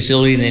new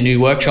facility and their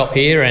new workshop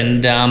here,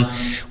 and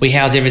we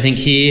house everything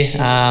here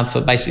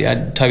for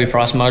basically Toby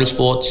Price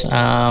Motorsports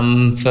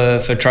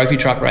for trophy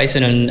truck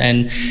racing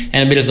and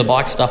a bit of the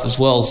bike stuff as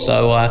well.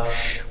 So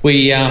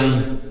we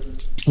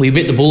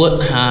bit the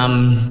bullet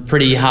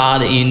pretty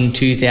hard in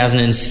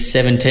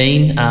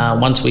 2017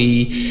 once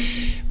we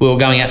were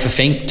going out for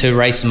Fink to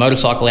race the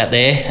motorcycle out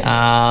there.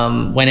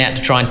 Went out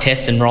to try and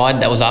test and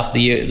ride. That was after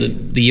the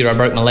year I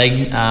broke my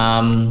leg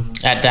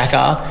at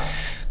Dakar.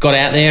 Got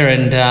out there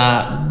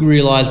and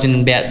realised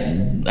in about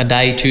a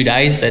day, 2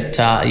 days that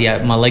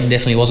my leg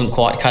definitely wasn't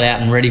quite cut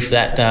out and ready for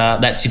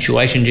that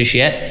situation just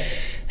yet.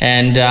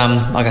 And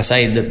like I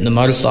say, the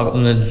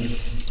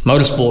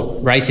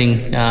motorsport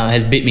racing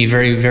has bit me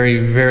very, very,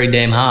 very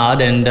damn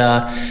hard, and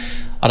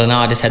I don't know,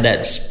 I just had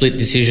that split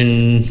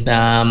decision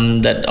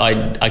that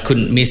I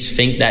couldn't miss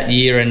Fink that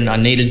year, and I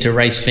needed to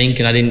race Fink,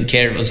 and I didn't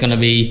care if it was going to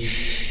be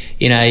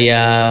in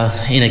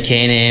a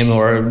Can-Am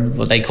or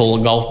what they call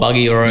a golf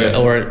buggy or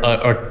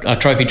a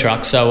trophy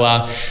truck. So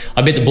I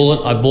bit the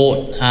bullet. I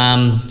bought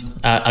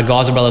a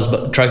Geyser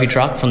Brothers trophy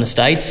truck from the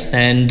States,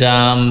 and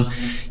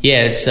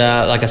it's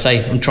like I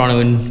say, I'm trying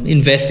to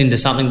invest into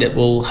something that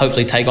will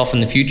hopefully take off in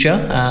the future,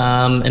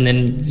 and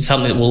then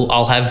something that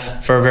I'll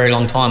have for a very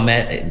long time.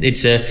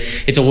 It's a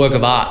work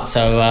of art.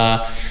 So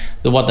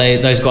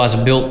those guys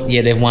have built,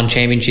 they've won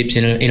championships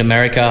in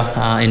America,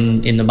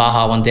 in the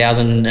Baja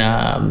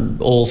 1000,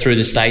 all through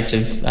the States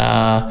of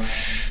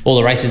all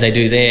the races they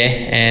do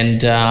there,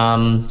 and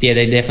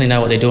they definitely know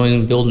what they're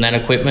doing, building that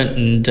equipment,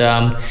 and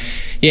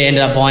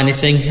ended up buying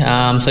this thing.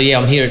 I'm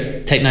here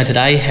at Techno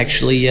today,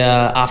 actually,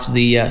 after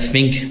the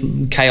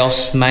Fink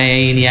Chaos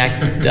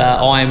Maniac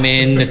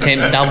Ironman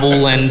attempt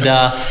double, and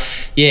I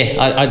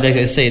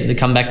see to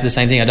come back to the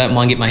same thing. I don't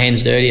mind getting my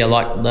hands dirty. I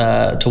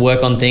like to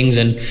work on things,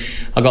 and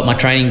I got my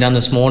training done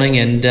this morning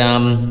and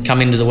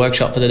come into the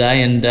workshop for the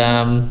day, and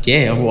I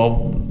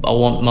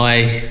want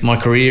my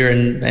career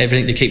and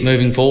everything to keep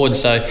moving forward.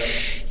 So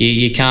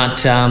you can't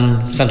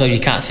sometimes you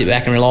can't sit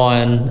back and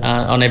rely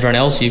on everyone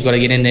else. You've got to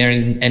get in there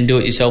and do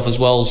it yourself as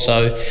well.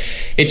 So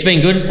it's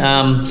been good.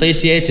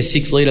 It's a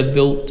 6 litre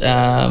built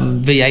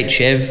V8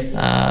 Chev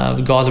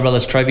Geyser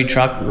Brothers trophy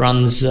truck.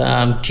 Runs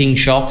King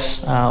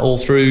shocks all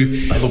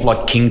through. They look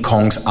like King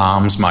Kong's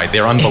arms, mate.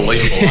 They're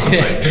unbelievable, aren't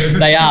they?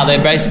 They are.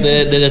 They're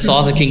basically the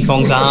size of King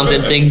Kong's arms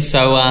and things.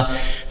 So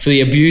for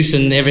the abuse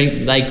and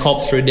everything they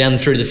cop down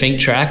through the Fink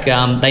track,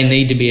 they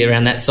need to be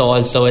around that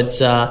size. So it's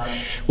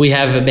we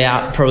have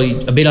about probably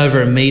a bit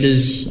over a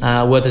meter's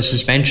worth of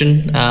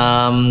suspension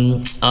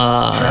travel.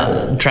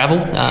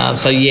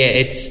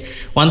 It's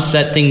once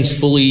that thing's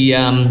fully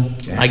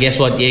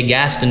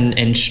gassed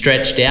and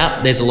stretched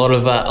out, there's a lot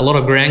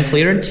of ground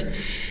clearance.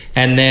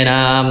 And then,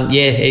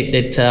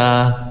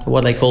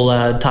 what they call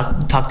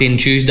tucked in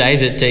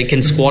Tuesdays. It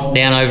can squat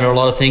down over a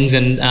lot of things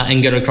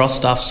and get across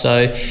stuff.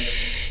 So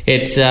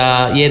it's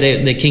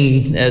they're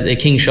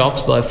King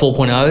shocks by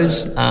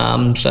 4.0s.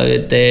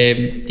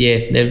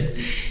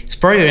 It's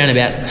probably around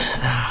about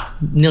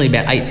nearly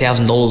about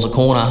 $8,000 a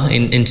corner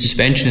in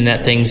suspension in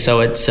that thing.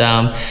 So it's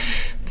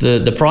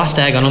the price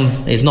tag on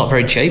them is not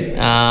very cheap.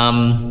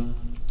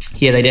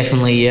 They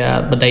definitely,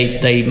 but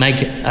they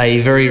make a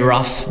very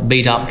rough,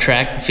 beat-up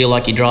track. Feel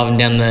like you're driving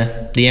down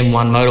the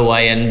M1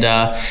 motorway, and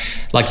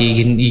like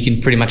you can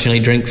pretty much only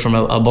drink from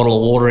a bottle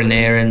of water in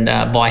there, and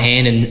by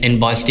hand and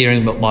by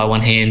steering, but by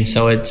one hand.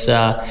 So it's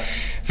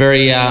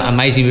very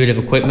amazing bit of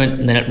equipment.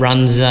 And then it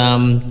runs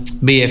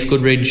BF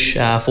Goodrich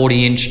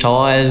 40-inch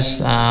tyres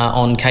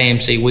on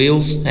KMC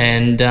wheels,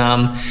 and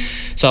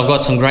so I've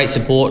got some great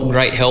support and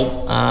great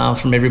help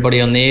from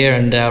everybody on there,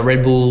 and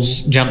Red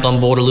Bull's jumped on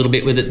board a little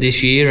bit with it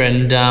this year,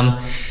 and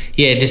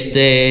just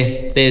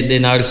they're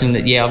noticing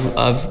that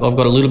I've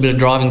got a little bit of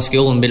driving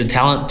skill and a bit of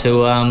talent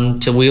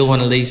to wheel one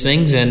of these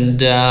things,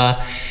 and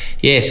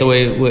so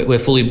we're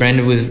fully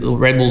branded with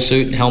Red Bull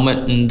suit and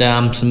helmet and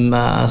some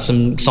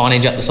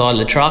signage up the side of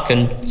the truck.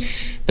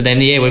 But then,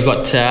 we've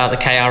got the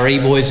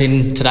KRE boys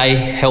in today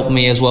helping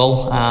me as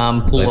well.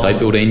 They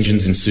build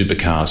engines in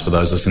supercars, for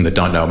those listening that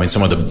don't know. I mean,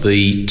 some of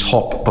the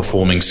top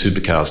performing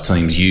supercars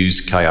teams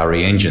use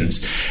KRE engines.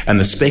 And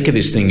the spec of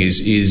this thing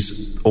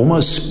is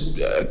almost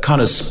kind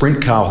of sprint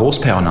car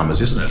horsepower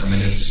numbers, isn't it? I mean,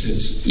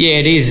 it's... Yeah,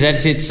 it is.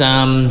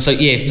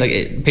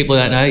 People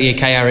don't know,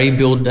 KRE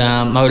build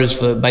motors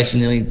for basically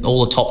nearly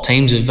all the top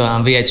teams of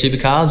V8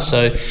 supercars.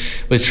 So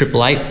with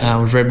 888,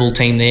 with Red Bull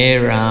team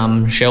there,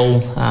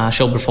 Shell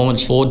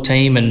Performance Ford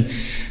team, and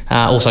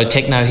also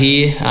Techno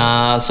here.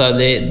 So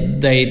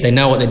they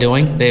know what they're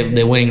doing.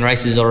 They're winning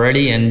races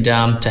already, and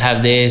to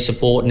have their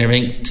support and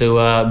everything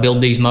to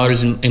build these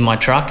motors in my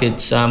truck,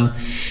 it's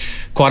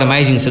quite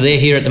amazing. So they're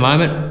here at the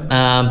moment,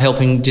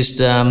 helping just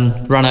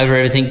run over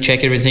everything,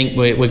 check everything.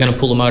 We're going to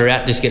pull the motor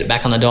out, just get it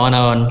back on the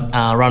dyno and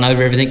run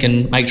over everything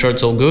and make sure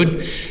it's all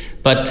good.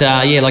 But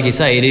like you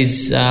say, it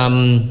is,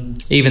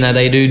 even though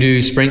they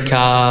do sprint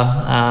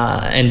car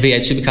and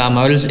V8 supercar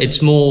motors,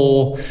 it's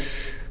more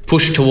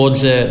push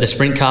towards the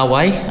sprint car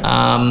way.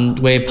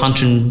 We're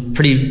punching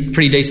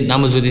pretty decent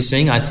numbers with this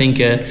thing. I think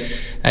a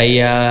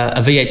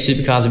V8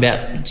 supercar is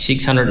about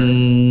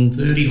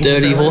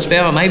 630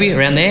 horsepower, maybe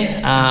around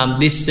there.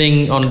 This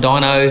thing on a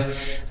dyno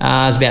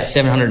is about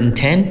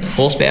 710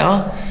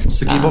 horsepower. What's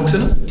the gearbox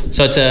in it?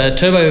 So it's a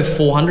turbo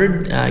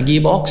 400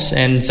 gearbox,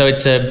 and so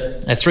it's a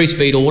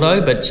 3-speed auto,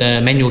 but it's a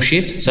manual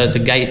shift. So it's a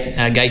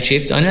gate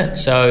shift on it.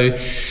 So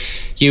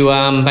you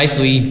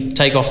basically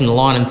take off from the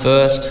line and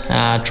first,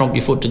 tromp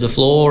your foot to the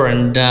floor,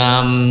 and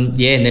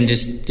and then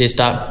just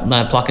start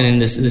plucking in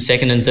the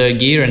second and third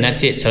gear, and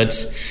that's it. So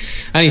it's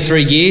only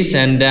 3 gears,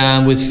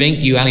 and with Fink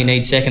you only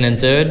need second and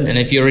third, and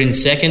if you're in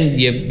second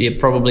you're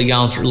probably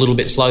going through a little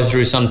bit slow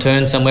through some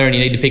turn somewhere and you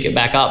need to pick it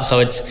back up. So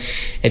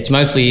it's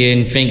mostly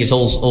in Fink, it's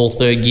all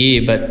third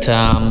gear. But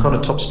what kind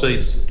of top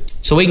speeds?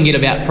 So we can get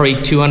about probably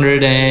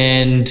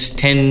 210,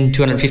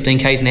 215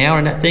 k's an hour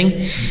in that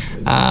thing,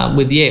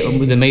 with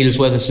the meters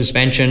worth of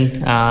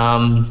suspension.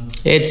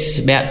 It's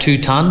about 2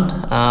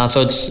 ton,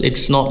 so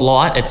it's not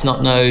light. It's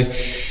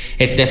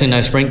definitely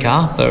no sprint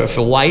car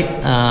for weight.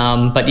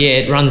 But yeah,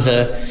 it runs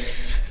an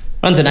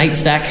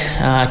 8-stack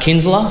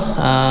Kinsler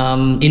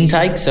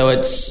intake, so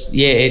it's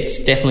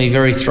definitely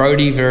very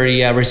throaty,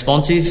 very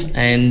responsive,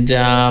 and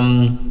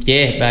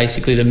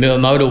basically the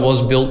motor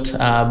was built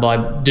by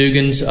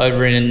Dugan's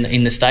over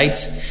in the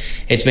States.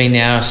 It's been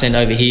now sent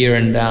over here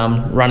and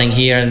running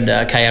here, and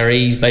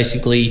KRE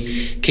basically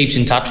keeps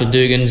in touch with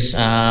Dugan's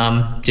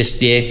on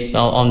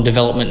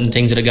development and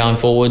things that are going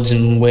forwards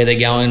and where they're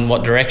going,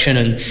 what direction,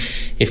 and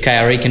if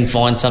KRE can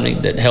find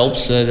something that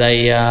helps,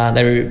 they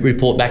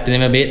report back to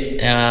them a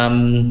bit,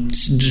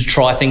 to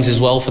try things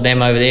as well for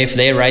them over there for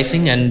their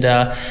racing. And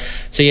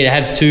to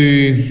have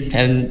two,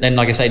 and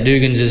like I say,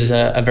 Dugan's is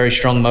a very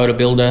strong motor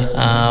builder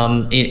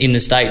in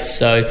the States,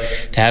 so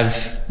to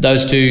have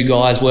those two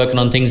guys working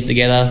on things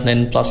together,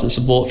 then plus the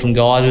support from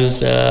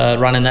Geysers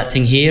running that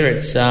thing here,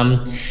 it's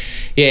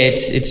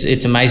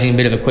amazing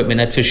bit of equipment,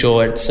 that's for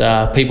sure. It's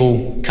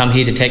people come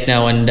here to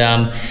Techno and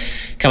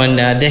come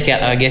and deck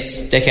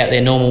out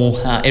their normal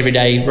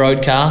everyday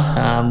road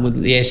car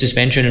with the air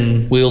suspension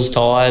and wheels,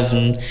 tyres,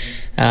 and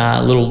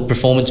little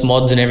performance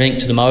mods and everything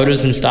to the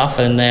motors and stuff,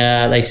 and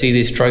they see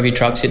this trophy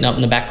truck sitting up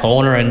in the back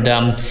corner, and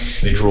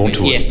they're drawn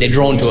to it. Yeah, they're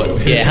drawn to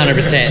it. Yeah,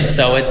 100%.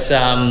 So it's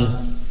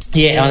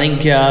I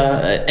think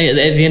at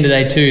the end of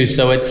the day too.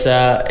 So it's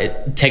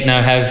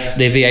Techno have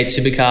their V8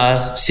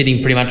 supercar sitting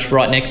pretty much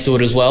right next to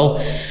it as well,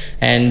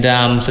 and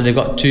so they've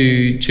got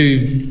two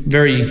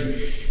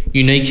very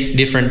unique,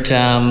 different,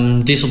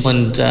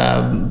 disciplined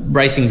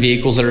racing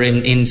vehicles that are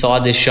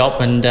inside this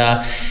shop, and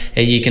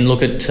you can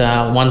look at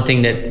one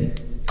thing that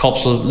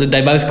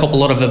they both cop a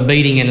lot of a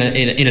beating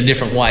in a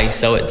different way.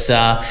 So it's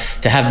to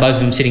have both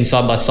of them sitting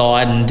side by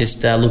side and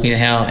just looking at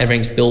how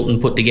everything's built and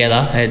put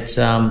together.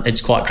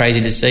 It's quite crazy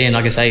to see, and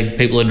like I say,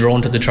 people are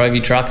drawn to the trophy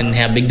truck and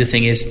how big the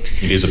thing is.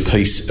 It is a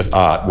piece of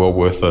art well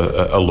worth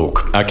a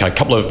look. Okay, a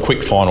couple of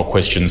quick final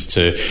questions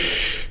to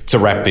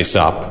wrap this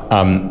up.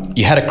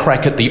 You had a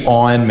crack at the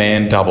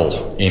Ironman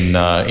double in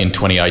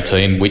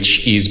 2018,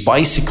 which is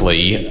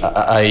basically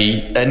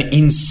an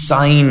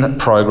insane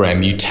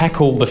program. You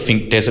tackle the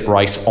Fink Desert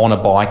Race on a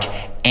bike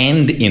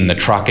and in the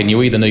truck, and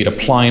you either need a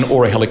plane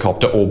or a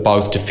helicopter or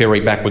both to ferry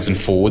backwards and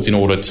forwards in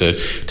order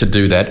to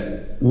do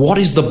that. What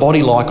is the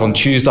body like on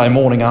Tuesday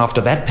morning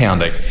after that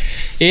pounding?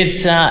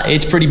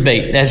 It's pretty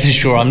beat, that's for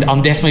sure.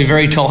 I'm definitely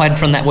very tired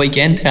from that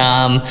weekend.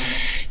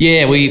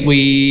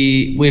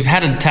 We've had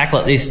to tackle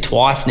it this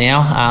twice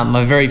now.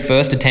 My very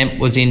first attempt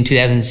was in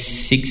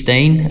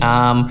 2016.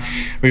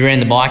 We ran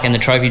the bike and the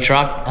trophy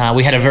truck.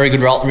 We had a very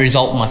good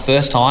result my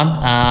first time.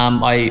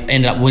 I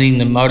ended up winning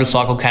the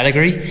motorcycle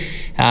category,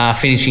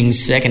 finishing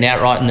second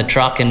outright in the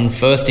truck and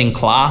first in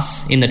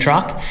class in the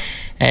truck.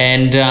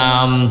 And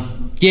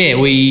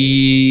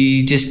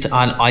we just,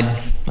 I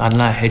don't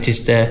know, it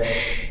just,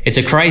 it's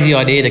a crazy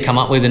idea to come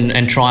up with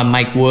and try and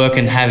make work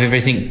and have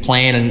everything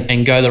planned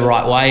and go the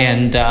right way.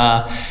 And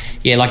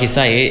like you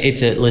say,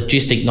 it's a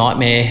logistic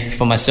nightmare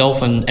for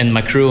myself and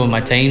my crew and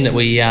my team that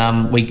we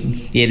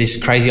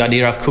this crazy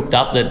idea I've cooked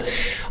up that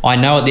I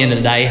know at the end of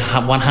the day,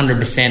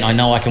 100% I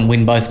know I can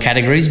win both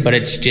categories, but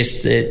it's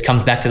just, it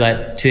comes back to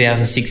that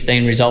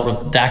 2016 result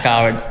of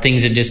Dakar.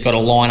 Things have just got to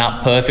line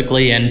up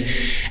perfectly and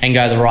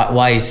go the right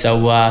way.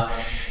 So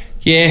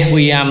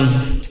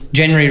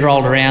January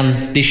rolled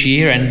around this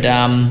year, and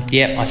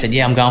I said,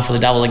 I'm going for the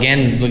double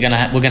again. We're gonna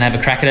have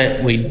a crack at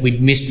it.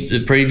 We'd missed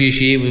the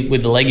previous year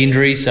with the leg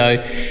injury,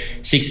 so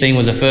 16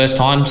 was the first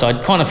time. So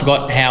I'd kind of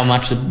forgot how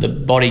much the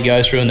body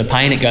goes through and the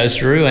pain it goes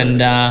through. And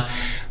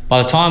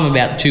by the time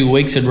about 2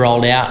 weeks had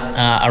rolled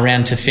out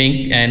around to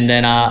Fink, and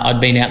then I'd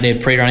been out there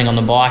pre-running on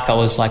the bike, I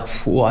was like,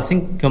 I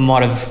think I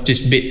might have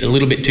just bit a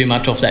little bit too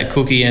much off that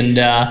cookie, and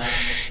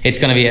it's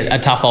going to be a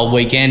tough old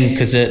weekend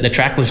because the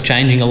track was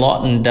changing a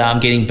lot and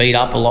getting beat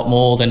up a lot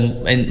more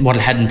than what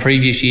it had in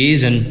previous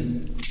years.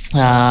 And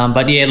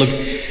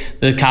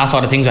the car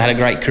side of things, I had a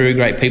great crew,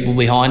 great people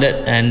behind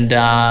it, and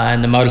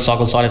the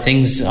motorcycle side of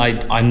things,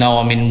 I know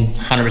I'm in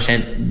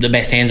 100% the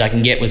best hands I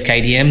can get with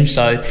KTM.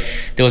 So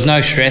there was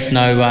no stress,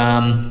 no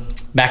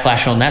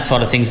backlash on that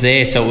side of things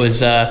there. So it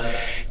was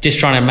just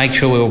trying to make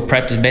sure we were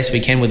prepped as best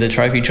we can with the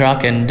trophy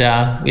truck, and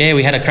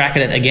we had a crack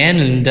at it again.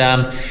 And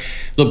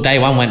look, day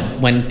one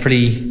went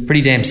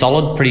pretty damn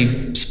solid,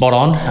 pretty spot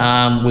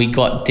on. We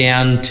got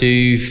down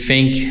to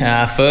Fink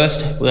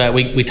first.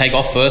 We take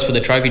off first with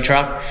the trophy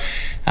truck.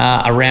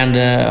 Around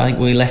I think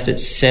we left at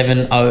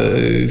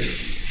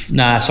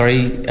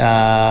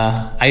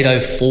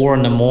 8:04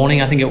 in the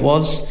morning, I think it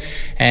was,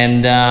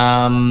 and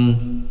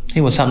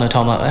it was something at a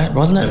time like that,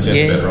 wasn't it? That sounds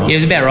about right. Yeah, it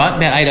was about right.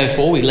 About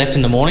 8:04 we left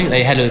in the morning.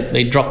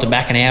 They dropped it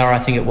back an hour, I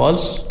think it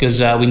was,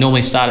 because we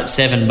normally start at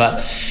 7,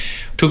 but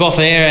took off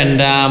there,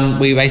 and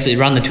we basically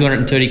run the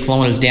 230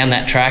 kilometres down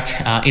that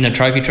track in a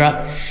trophy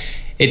truck.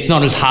 It's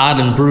not as hard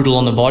and brutal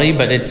on the body,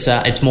 but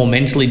it's more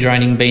mentally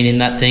draining being in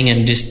that thing,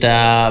 and just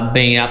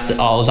being up.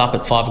 I was up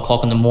at 5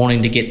 o'clock in the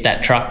morning to get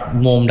that truck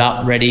warmed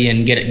up, ready,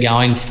 and get it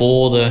going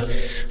for the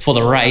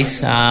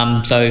race.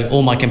 So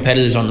all my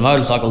competitors on the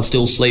motorcycle are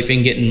still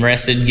sleeping, getting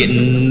rested,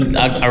 getting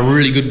a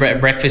really good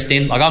breakfast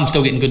in. Like, I'm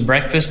still getting good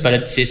breakfast, but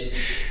it's just,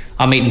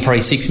 I'm eating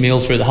probably 6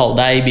 meals through the whole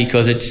day,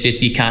 because it's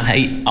just, you can't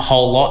eat a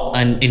whole lot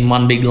and in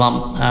one big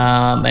lump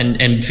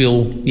and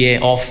feel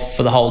off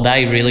for the whole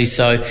day, really.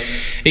 So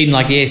eating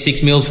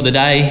 6 meals for the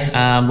day.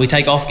 We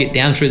take off, get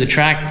down through the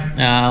track.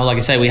 Like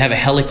I say, we have a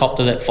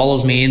helicopter that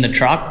follows me in the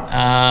truck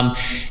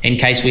in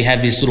case we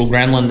have this little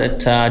gremlin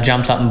that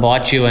jumps up and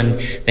bites you, and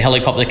the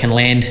helicopter can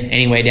land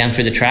anywhere down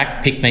through the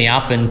track, pick me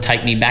up and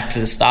take me back to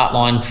the start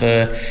line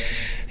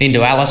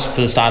into Alice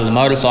for the start of the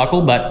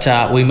motorcycle. But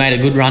we made a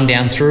good run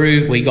down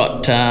through. We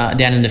got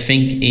down into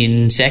Fink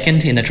in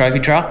second in the trophy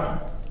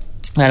truck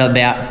at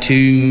about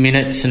 2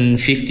 minutes and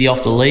 50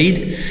 off the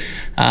lead.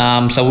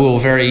 So we were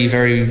very,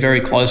 very,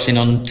 very close in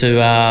on to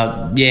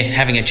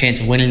having a chance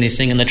of winning this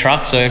thing in the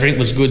truck. So everything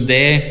was good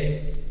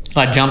there.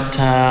 I jumped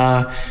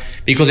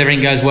because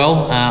everything goes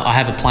well. I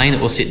have a plane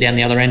that will sit down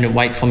the other end and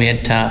wait for me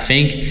at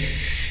Fink.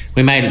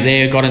 We made it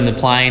there, got in the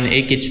plane.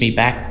 It gets me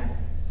back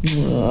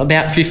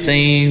about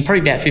 15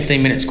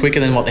 minutes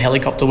quicker than what the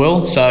helicopter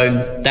will.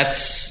 So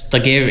that's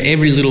like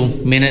every little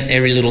minute,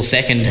 every little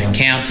second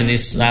counts in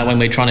this when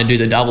we're trying to do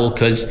the double,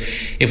 because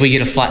if we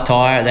get a flat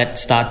tire, that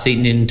starts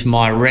eating into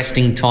my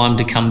resting time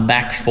to come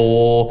back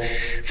for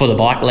the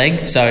bike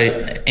leg.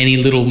 So any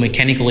little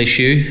mechanical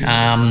issue,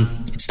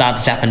 it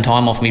starts zapping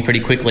time off me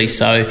pretty quickly.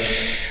 So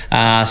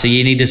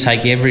you need to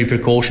take every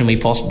precaution we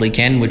possibly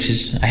can, which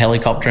is a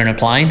helicopter and a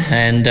plane.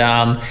 And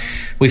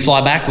we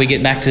fly back, we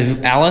get back to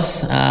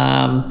Alice.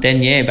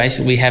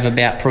 Basically we have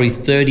about probably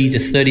 30 to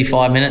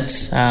 35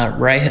 minutes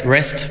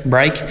rest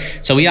break.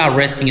 So we are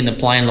resting in the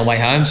plane on the way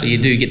home, so you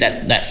do get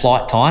that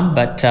flight time.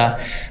 But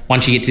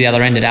once you get to the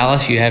other end at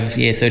Alice, you have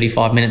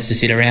 35 minutes to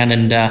sit around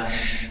and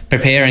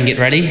prepare and get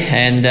ready,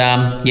 and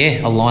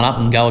I'll line up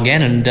and go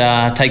again and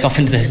take off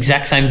into the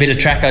exact same bit of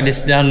track I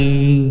just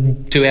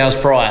done 2 hours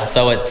prior.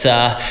 So it's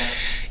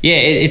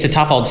it's a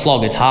tough old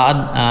slog. It's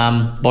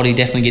hard. Body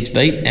definitely gets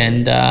beat,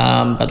 and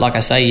but like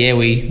I say,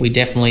 we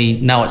definitely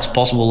know it's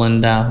possible,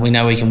 and we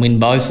know we can win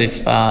both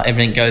if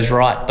everything goes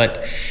right.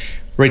 But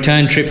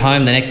return trip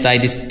home the next day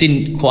just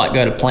didn't quite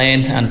go to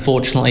plan.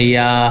 Unfortunately,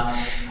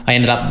 I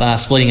ended up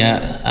splitting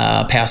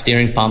a power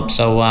steering pump.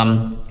 So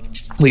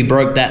we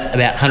broke that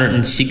about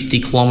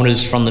 160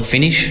 kilometres from the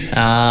finish. If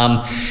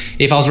I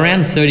was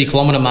around 30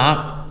 kilometre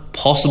mark,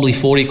 possibly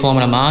 40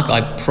 kilometre mark,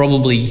 I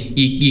probably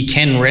you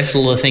can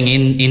wrestle the thing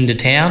into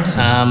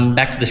town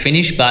back to the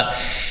finish, but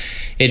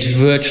it's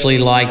virtually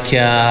like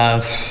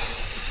I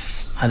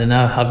don't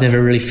know, I've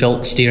never really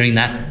felt steering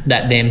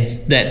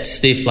that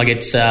stiff. Like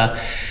it's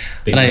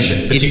big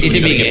mission,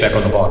 particularly when you get back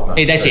on the bike,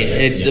 mate. That's it.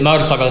 It's the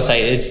motorcycle. I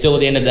say it's still at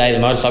the end of the day, the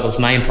motorcycle's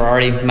main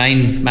priority,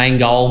 main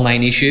goal,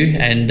 main issue,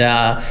 and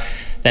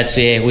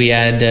we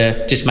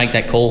had just make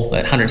that call.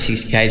 That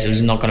 160 k's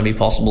was not going to be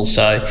possible.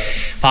 So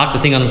parked the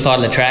thing on the side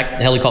of the track.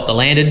 The helicopter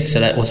landed, so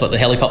that was what the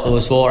helicopter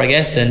was for, I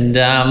guess. And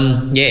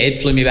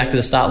it flew me back to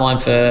the start line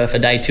for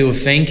day 2 of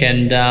Fink,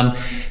 and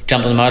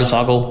jumped on the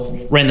motorcycle,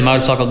 ran the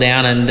motorcycle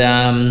down, and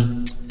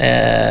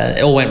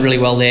it all went really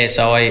well there.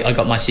 So I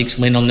got my 6th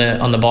win on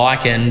the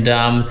bike, and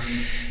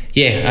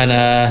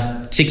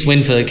 6th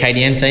win for the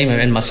KTM team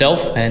and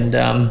myself, and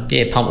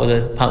pumped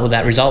with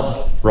that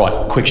result.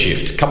 Right, quick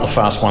shift. A couple of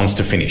fast ones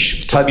to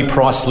finish. Toby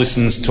Price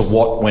listens to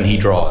what when he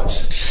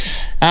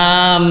drives?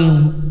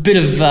 Bit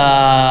of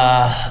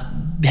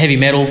heavy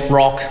metal,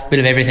 rock, bit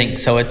of everything.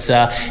 So it's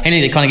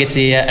anything that kind of gets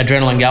the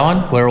adrenaline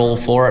going. We're all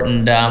for it,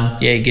 and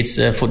it gets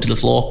the foot to the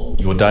floor.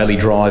 Your daily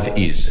drive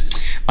is?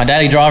 My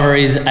daily driver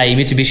is a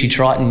Mitsubishi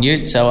Triton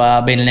Ute, so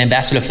I've been an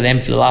ambassador for them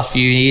for the last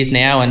few years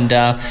now, and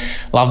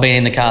love being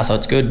in the car, so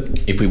it's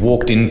good. If we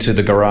walked into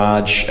the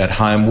garage at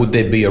home, would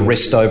there be a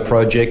resto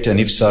project, and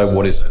if so,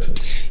 what is it?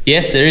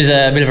 Yes, there is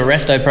a bit of a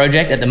resto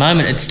project at the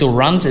moment. It still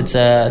runs. It's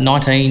a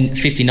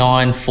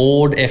 1959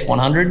 Ford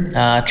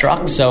F100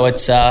 truck. So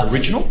it's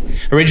Original?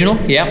 Original,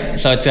 yeah.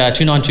 So it's a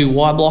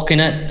 292Y block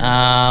in it.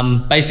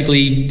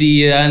 Basically,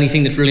 the only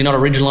thing that's really not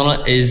original on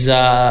it is the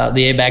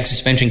airbag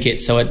suspension kit.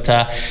 So it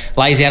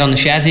lays out on the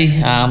chassis,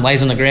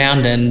 lays on the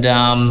ground, and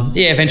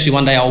eventually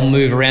one day I'll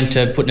move around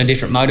to putting a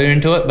different motor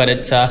into it. But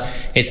it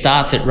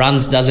starts, it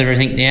runs, does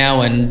everything now,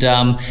 and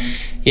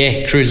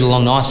cruises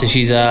along nicely.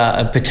 She's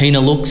a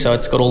patina look, so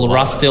it's got all the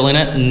rust still in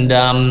it, and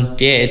it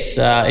gets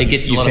a lot of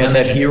attention. You found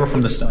that here or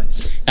from the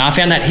States? No, I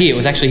found that here. It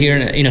was actually here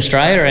in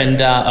Australia, and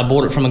I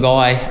bought it from a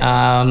guy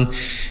a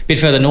bit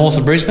further north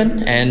of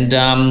Brisbane, and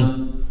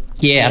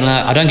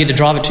I don't get to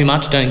drive it too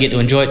much, don't get to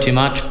enjoy it too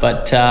much,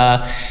 but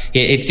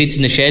it sits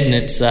in the shed, and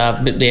it's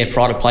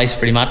pride of place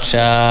pretty much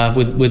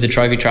with the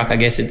trophy truck. I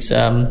guess it's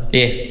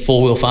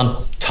four-wheel fun.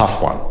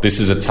 Tough one. This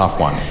is a tough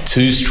one.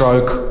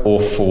 2-stroke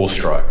or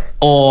 4-stroke?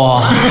 Oh,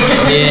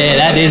 yeah,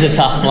 that is a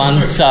tough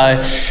one.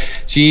 So,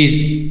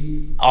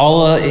 geez,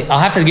 I'll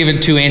have to give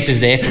it two answers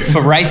there.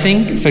 For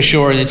racing, for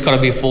sure, it's got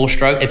to be a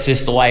 4-stroke. It's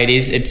just the way it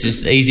is. It's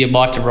just easier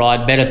bike to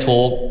ride, better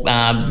torque,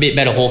 bit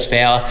better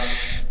horsepower.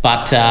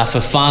 But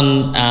for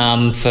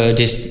fun, for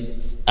just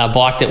a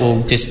bike that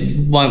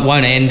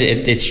won't end,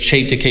 it's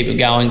cheap to keep it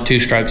going.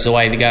 2-stroke's the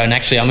way to go. And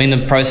actually, I'm in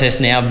the process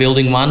now of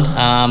building one,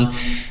 a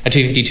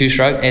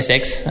 252-stroke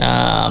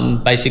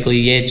SX.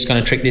 Basically, just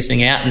going to trick this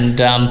thing out and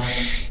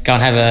go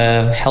and have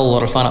a hell of a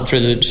lot of fun up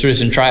through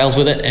some trails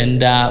with it,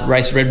 and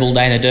race Red Bull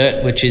Day in the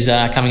Dirt, which is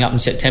coming up in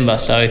September.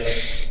 So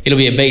it'll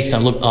be a beast. I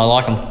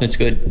like them. It's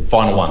good.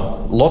 Final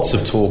one. Lots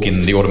of talk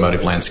in the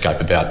automotive landscape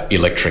about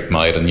electric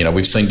mode, and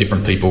we've seen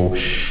different people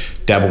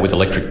dabble with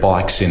electric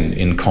bikes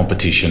in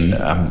competition.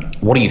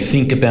 What do you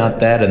think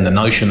about that and the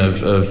notion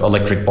of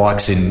electric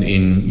bikes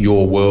in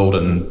your world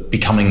and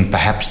becoming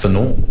perhaps the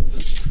norm?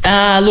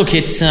 Look,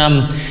 it's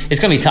going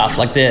to be tough.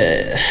 Like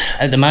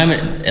at the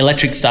moment,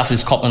 electric stuff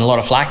is copping a lot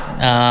of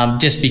flack,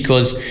 just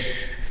because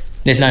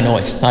there's no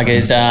noise. Like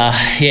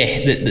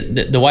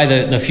the way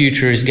the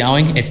future is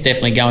going, it's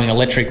definitely going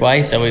electric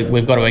way. So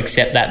we've got to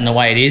accept that in the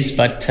way it is.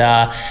 But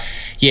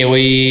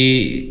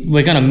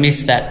we're going to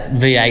miss that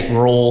V8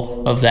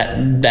 roar of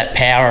that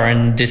power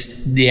and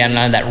just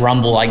that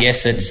rumble. I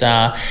guess it's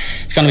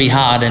going to be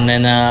hard, and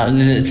then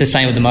it's the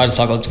same with the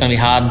motorcycle. It's going to be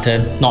hard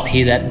to not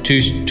hear that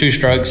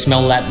two-stroke,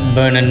 smell that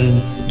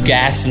burning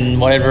gas and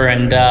whatever,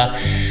 and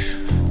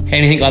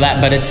anything like that.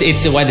 But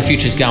it's the way the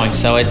future's going.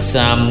 So it's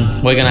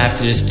we're going to have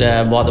to just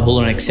bite the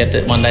bullet and accept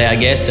it one day, I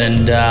guess.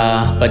 And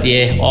but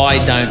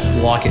I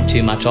don't like it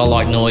too much. I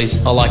like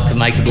noise. I like to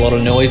make a lot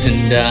of noise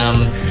and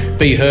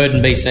be heard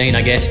and be seen,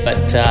 I guess.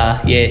 But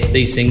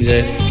these things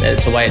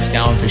it's the way it's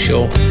going for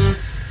sure.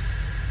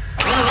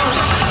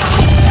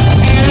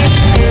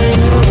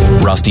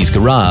 Rusty's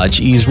Garage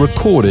is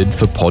recorded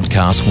for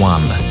Podcast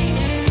One.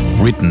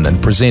 Written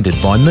and presented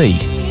by me,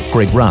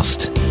 Greg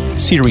Rust.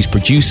 Series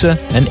producer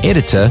and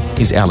editor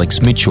is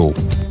Alex Mitchell.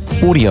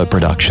 Audio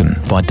production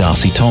by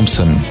Darcy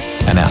Thompson.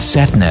 And our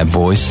sat-nav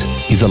voice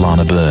is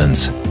Alana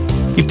Burns.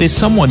 If there's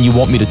someone you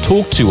want me to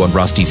talk to on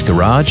Rusty's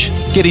Garage,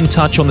 get in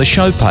touch on the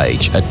show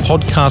page at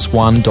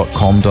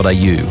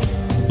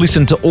podcast1.com.au.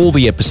 Listen to all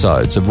the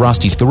episodes of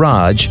Rusty's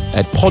Garage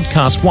at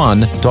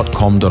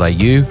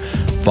podcast1.com.au,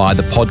 via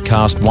the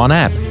Podcast One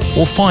app,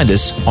 or find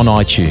us on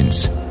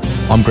iTunes.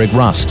 I'm Greg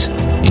Rust.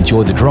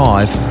 Enjoy the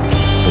drive,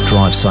 but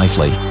drive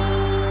safely.